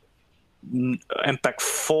about MPEG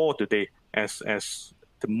 4 today as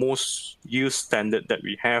the most used standard that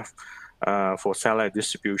we have for satellite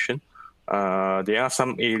distribution. There are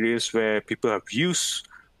some areas where people have used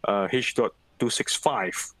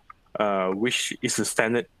H.265, which is the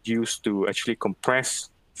standard used to actually compress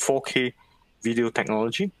 4K video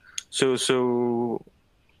technology. So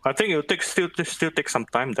I think it will still take some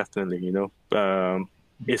time, definitely.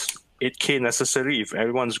 Is 8K necessary if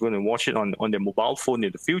everyone's going to watch it on their mobile phone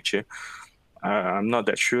in the future? I'm not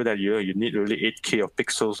that sure that you need really 8K of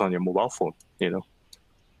pixels on your mobile phone. Depends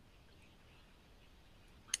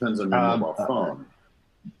on your mobile phone.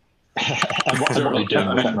 And what you're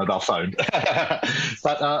doing with that mobile phone.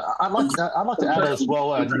 But I'd like to add as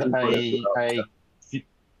well I'd like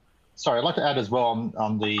to add as well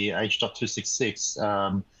on the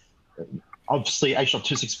H.266. Obviously,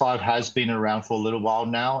 H.265 has been around for a little while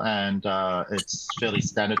now, and it's fairly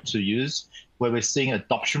standard to use. Where we're seeing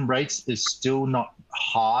adoption rates is still not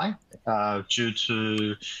high due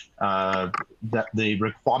to the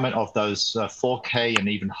requirement of those 4K and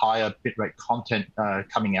even higher bitrate content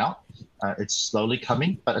coming out. It's slowly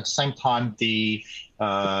coming, but at the same time, the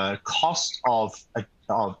cost of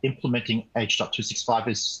implementing H.265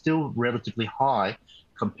 is still relatively high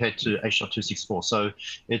compared to H.264. So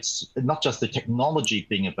it's not just the technology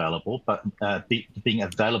being available, but being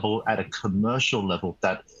available at a commercial level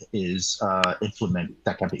that is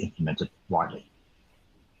that can be implemented widely.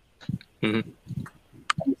 Mm-hmm.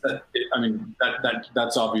 I mean,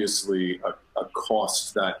 that's obviously a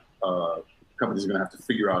cost that companies are going to have to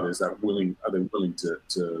figure out. Are they willing to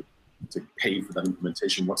pay for that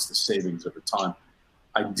implementation? What's the savings over time?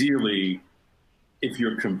 Ideally, if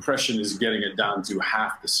your compression is getting it down to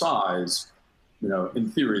half the size,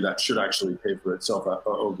 in theory, that should actually pay for itself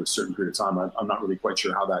over a certain period of time. I'm not really quite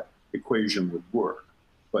sure how that equation would work,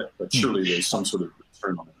 but surely there's some sort of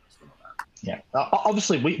return on investment on that. Yeah,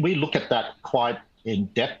 obviously we look at that quite in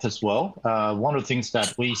depth as well. One of the things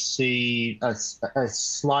that we see as a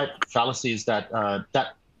slight fallacy is that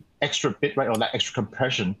that extra bitrate or that extra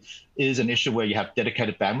compression is an issue where you have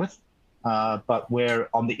dedicated bandwidth, but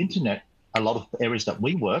where on the internet, a lot of areas that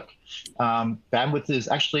we work, bandwidth is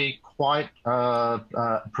actually quite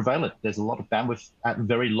prevalent. There's a lot of bandwidth at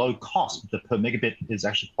very low cost. The per megabit is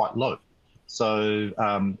actually quite low. So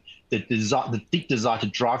the deep desire to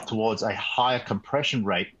drive towards a higher compression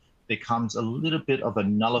rate becomes a little bit of a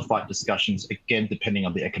nullified discussions, again, depending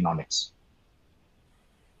on the economics.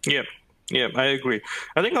 Yeah, I agree.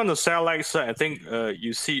 I think on the satellite side, I think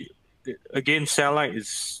you see, again, satellite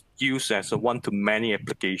is used as a one-to-many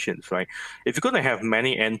applications, right? If you're going to have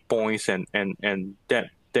many endpoints and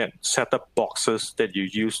that setup boxes that you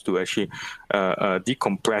use to actually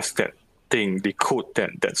decompress that thing, decode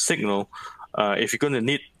that signal, if you're going to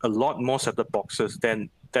need a lot more setup boxes,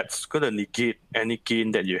 then that's going to negate any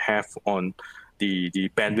gain that you have on the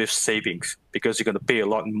bandwidth savings, because you're going to pay a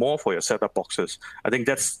lot more for your set-top boxes. I think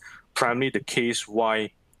that's primarily the case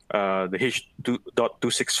why the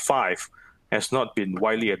H.265 has not been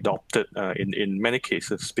widely adopted in many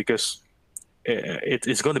cases, because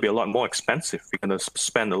it's going to be a lot more expensive. You're going to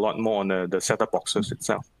spend a lot more on the set-top boxes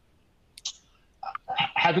itself.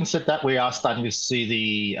 Having said that, we are starting to see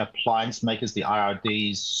the appliance makers, the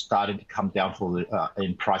IRDs, starting to come down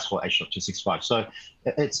in price for H.265. So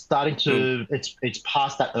it's starting to, it's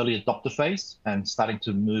past that early adopter phase and starting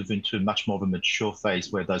to move into much more of a mature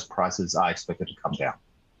phase where those prices are expected to come down.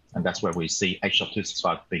 And that's where we see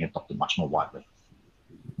H.265 being adopted much more widely.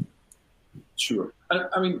 Sure.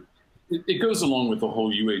 I mean, it goes along with the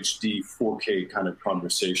whole UHD 4K kind of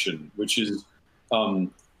conversation, which is,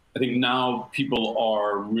 I think now people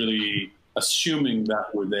are really assuming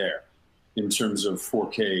that we're there in terms of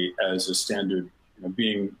 4K as a standard,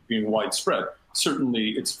 being widespread. Certainly,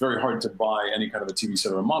 it's very hard to buy any kind of a TV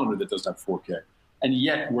set or a monitor that doesn't have 4K. And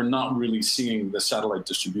yet, we're not really seeing the satellite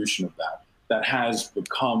distribution of that. That has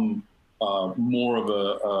become more of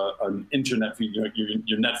an internet feed,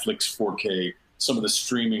 your Netflix 4K. Some of the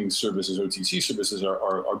streaming services, OTT services,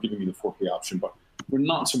 are giving you the 4K option, but we're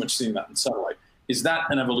not so much seeing that in satellite. Is that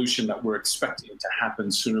an evolution that we're expecting to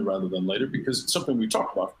happen sooner rather than later? Because it's something we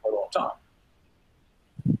talked about for quite a long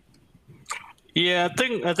time. Yeah,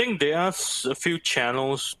 I think there are a few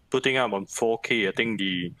channels putting up on 4K. I think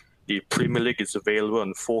the Premier League is available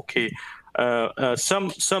on 4K.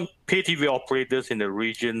 Some pay TV operators in the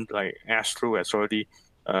region, like Astro, has already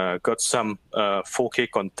got some 4K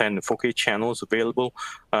content, 4K channels available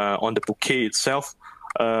on the bouquet itself.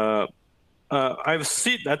 I've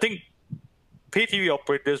seen, I think pay TV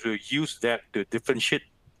operators will use that to differentiate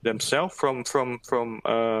themselves from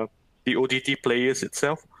the OTT players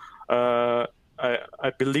itself. I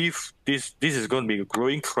believe this is going to be a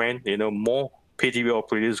growing trend. More pay TV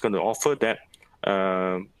operators are going to offer that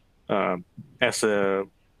as a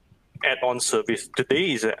add-on service.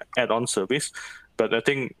 Today is an add-on service, but I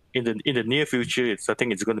think in the near future, I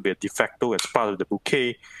think it's going to be a de facto as part of the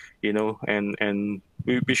bouquet. And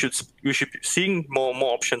we should be seeing more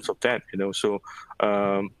options of that. So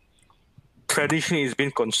traditionally it's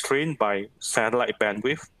been constrained by satellite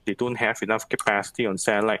bandwidth. They don't have enough capacity on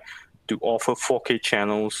satellite to offer 4K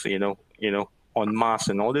channels, en masse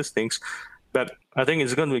and all these things. But I think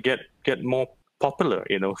it's going to get more popular,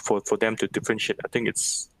 for them to differentiate. I think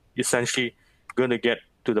it's essentially going to get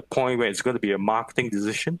to the point where it's going to be a marketing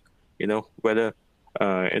decision, whether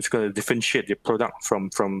it's going to differentiate the product from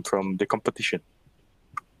the competition.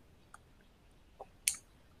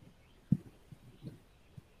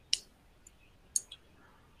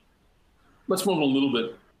 Let's move on a little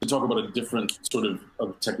bit to talk about a different sort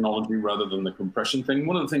of technology rather than the compression thing.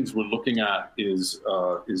 One of the things we're looking at is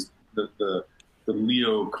the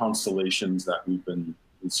LEO constellations that we've been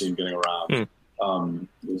seeing getting around.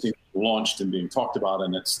 Being launched and being talked about,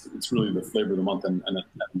 and it's really the flavor of the month, and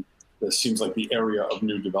it seems like the area of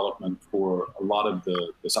new development for a lot of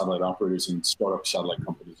the satellite operators and startup satellite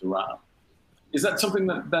companies around. Is that something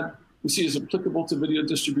that we see as applicable to video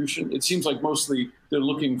distribution? It seems like mostly they're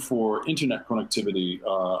looking for internet connectivity,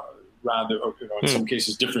 rather, in some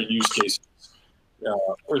cases, different use cases,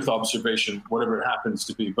 Earth observation, whatever it happens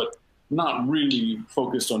to be, but not really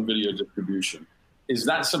focused on video distribution. Is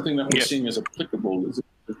that something that we're seeing as applicable? Is it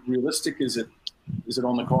realistic? Is it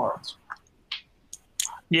on the cards?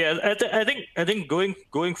 Yeah, I think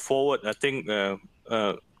going forward, I think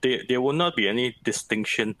there will not be any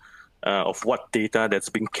distinction of what data that's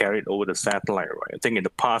being carried over the satellite. Right? I think in the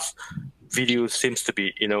past, video seems to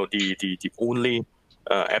be the only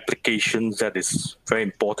applications that is very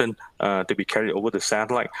important to be carried over the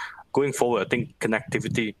satellite. Going forward, I think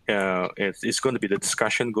connectivity is going to be the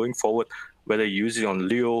discussion going forward, whether you use it on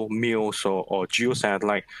LEO, MEOs, or GEO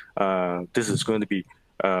satellite. This is going to be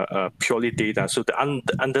purely data. So the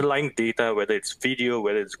underlying data, whether it's video,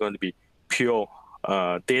 whether it's going to be pure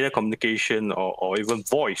data communication or even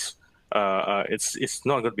voice, it's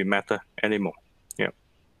not going to be matter anymore. Yeah.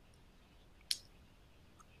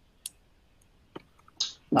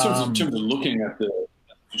 In terms of looking at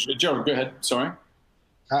Gerald, go ahead. Sorry.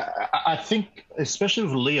 I think, especially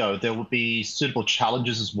with LEO, there will be suitable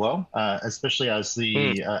challenges as well, especially as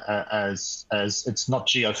as it's not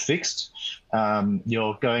geo-fixed.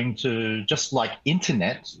 You're going to, just like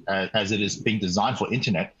internet, as it is being designed for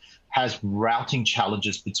internet, has routing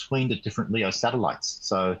challenges between the different LEO satellites.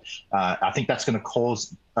 So I think that's going to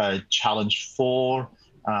cause a challenge for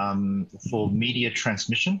media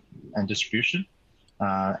transmission and distribution.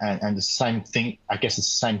 And the same thing, I guess, the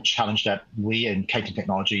same challenge that we and Caton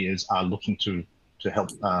Technology are looking to help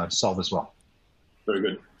solve as well. Very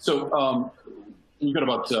good. So we've got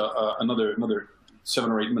about another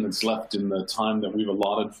 7 or 8 minutes left in the time that we've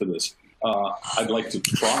allotted for this. I'd like to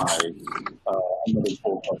try another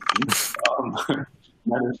poll question.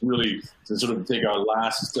 That is really to sort of take our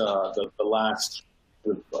last, the last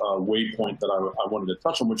waypoint that I wanted to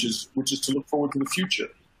touch on, which is to look forward to the future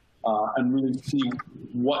and really see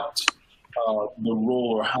what the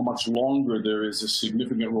role or how much longer there is a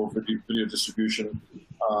significant role for video distribution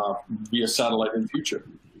via satellite in the future.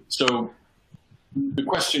 So the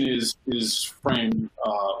question is framed,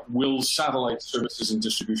 will satellite services and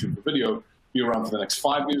distribution for video be around for the next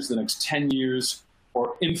 5 years, the next 10 years,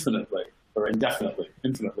 or infinitely, or indefinitely?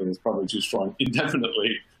 Infinitely is probably too strong.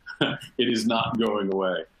 Indefinitely, it is not going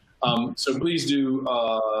away. So please do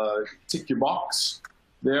tick your box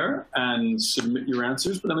there and submit your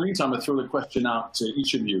answers. But in the meantime, I throw the question out to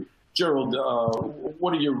each of you. Gerald,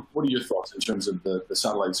 what are your thoughts in terms of the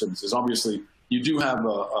satellite services? Obviously, you do have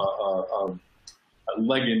a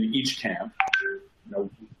leg in each camp. You know,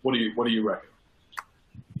 what do you reckon?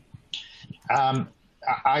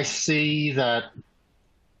 I see that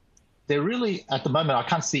there really, at the moment, I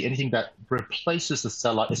can't see anything that replaces the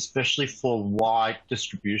satellite, especially for wide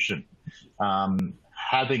distribution.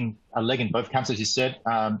 Having a leg in both camps, as you said,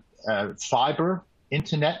 fiber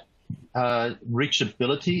internet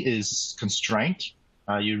reachability is constrained.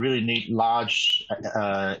 You really need large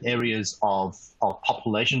areas of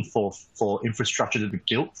population for infrastructure to be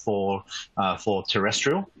built for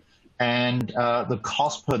terrestrial, and the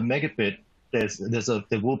cost per megabit.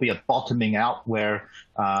 There will be a bottoming out where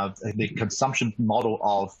the consumption model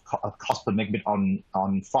of cost per megabit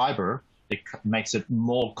on fiber, it makes it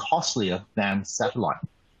more costlier than satellite.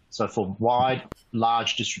 So for wide,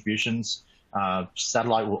 large distributions,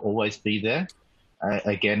 satellite will always be there.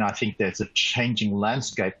 Again, I think there's a changing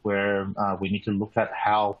landscape where we need to look at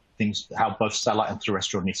how both satellite and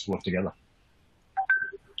terrestrial needs to work together.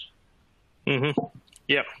 Mm-hmm.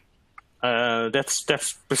 Yeah.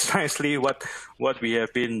 That's precisely what we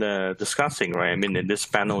have been discussing, right? I mean, in this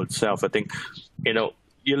panel itself, I think, you know,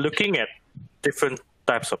 you're looking at different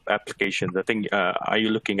types of applications. I think, are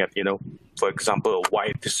you looking at, you know, for example, a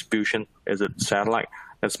wide distribution as a satellite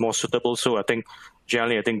that's more suitable? So I think,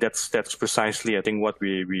 generally, I think that's precisely, I think, what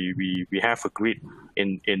we have agreed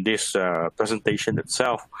in this presentation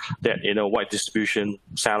itself, that, you know, wide distribution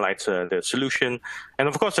satellites are the solution. And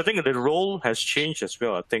of course, I think the role has changed as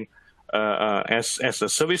well. I think as a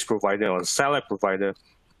service provider or a satellite provider,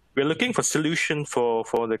 we're looking for solution for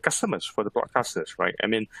the customers, for the broadcasters, right? I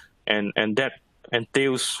mean, and that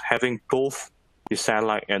entails having both the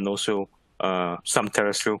satellite and also some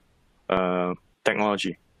terrestrial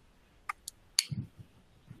technology.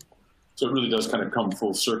 So it really does kind of come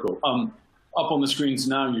full circle. Up on the screens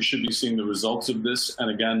now, you should be seeing the results of this.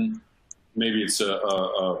 And again, maybe it's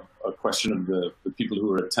a question of the people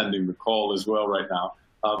who are attending the call as well right now.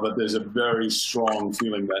 But there's a very strong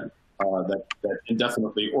feeling that that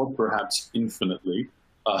indefinitely, or perhaps infinitely,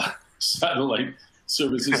 satellite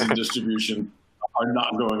services and distribution are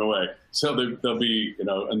not going away. So they'll be, you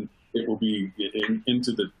know, and it will be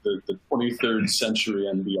into the 23rd century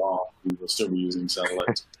and beyond. We will still be using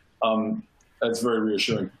satellites. That's very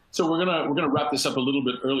reassuring. So we're gonna wrap this up a little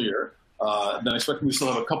bit earlier than expected. We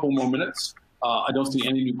still have a couple more minutes. I don't see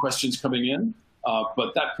any new questions coming in.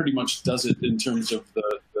 But that pretty much does it in terms of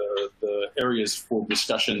the areas for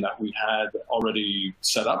discussion that we had already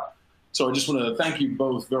set up. So I just want to thank you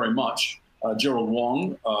both very much. Gerald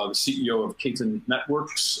Wong, the CEO of Caton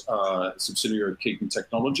Networks, subsidiary of Caton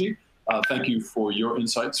Technology. Thank you for your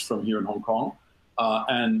insights from here in Hong Kong.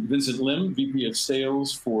 And Vincent Lim, VP of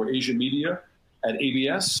Sales for Asia Media at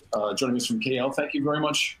ABS, joining us from KL. Thank you very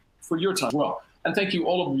much for your time as well. And thank you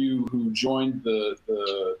all of you who joined the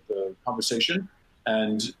conversation.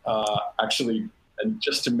 And actually, and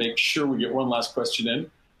just to make sure we get one last question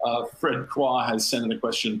in, Fred Kwa has sent in a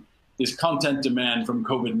question: is content demand from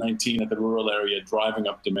COVID-19 at the rural area driving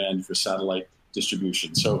up demand for satellite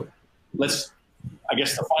distribution? So I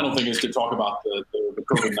guess the final thing is to talk about the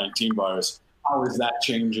COVID-19 virus. How is that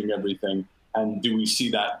changing everything? And do we see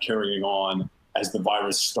that carrying on as the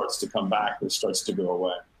virus starts to come back or starts to go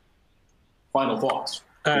away? Final thoughts.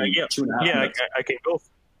 I can go.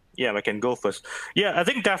 Yeah, I can go first. Yeah, I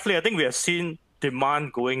think definitely. I think we have seen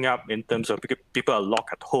demand going up in terms of people are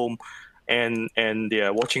locked at home, and they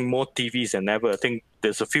are watching more TVs than ever. I think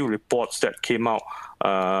there's a few reports that came out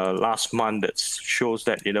last month that shows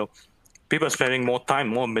that, you know, people are spending more time,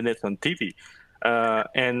 more minutes on TV,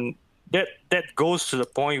 and that goes to the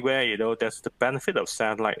point where, you know, that's the benefit of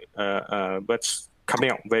satellite, but it's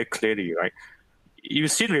coming out very clearly, right? you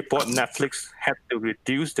see the report Netflix had to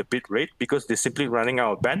reduce the bit rate because they're simply running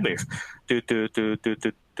out of bandwidth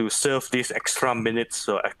to serve these extra minutes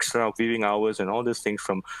or extra viewing hours and all these things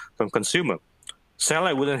from consumer.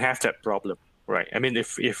 Satellite wouldn't have that problem, right? I mean,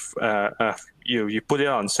 if you put it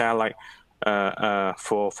on satellite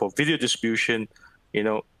for video distribution,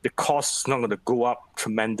 the cost is not going to go up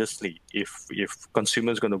tremendously if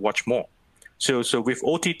consumers are going to watch more. So with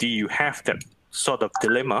OTT, you have that sort of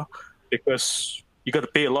dilemma because you got to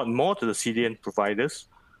pay a lot more to the CDN providers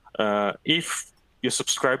if your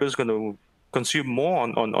subscribers going to consume more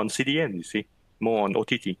on CDN, you see, more on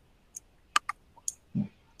OTT.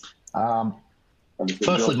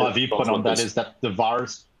 Firstly, my viewpoint on that is that the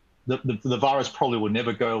virus probably will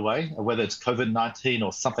never go away, whether it's COVID-19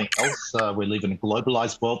 or something else. We live in a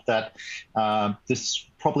globalized world that this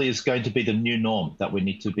probably is going to be the new norm that we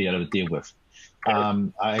need to be able to deal with.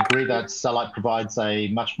 I agree that satellite provides a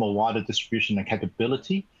much more wider distribution and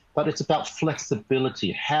capability, but it's about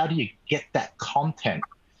flexibility. How do you get that content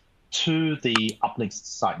to the uplink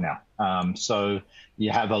site now? So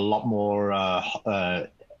you have a lot more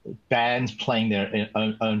bands playing their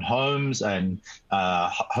own homes and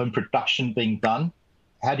home production being done.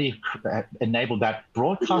 How do you enable that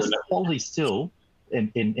broadcast quality still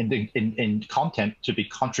in content to be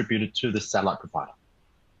contributed to the satellite provider?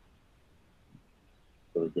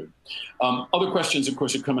 Very good. Other questions, of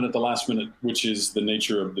course, have come in at the last minute, which is the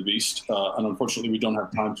nature of the beast. And unfortunately, we don't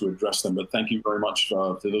have time to address them. But thank you very much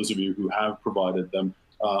to those of you who have provided them.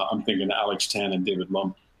 I'm thinking Alex Tan and David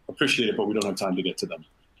Lum. Appreciate it, but we don't have time to get to them.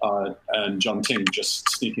 And John Ting just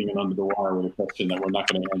sneaking in under the wire with a question that we're not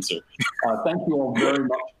going to answer. Thank you all very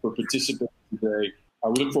much for participating today.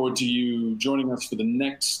 We look forward to you joining us for the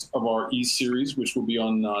next of our E-Series, which will be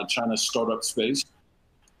on China's startup space.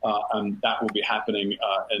 And that will be happening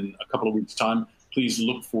in a couple of weeks' time. Please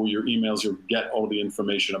look for your emails. You'll get all the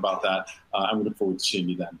information about that. And we look forward to seeing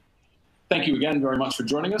you then. Thank you again very much for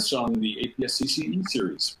joining us on the APSCC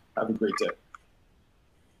E-Series. Have a great day.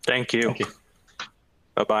 Thank you. Thank you.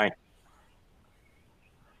 Bye-bye.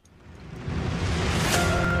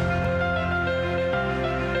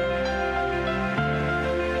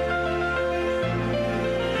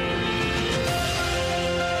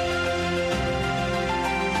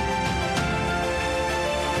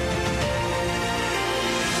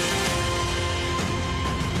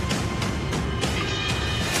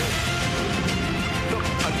 Look,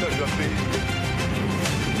 I'm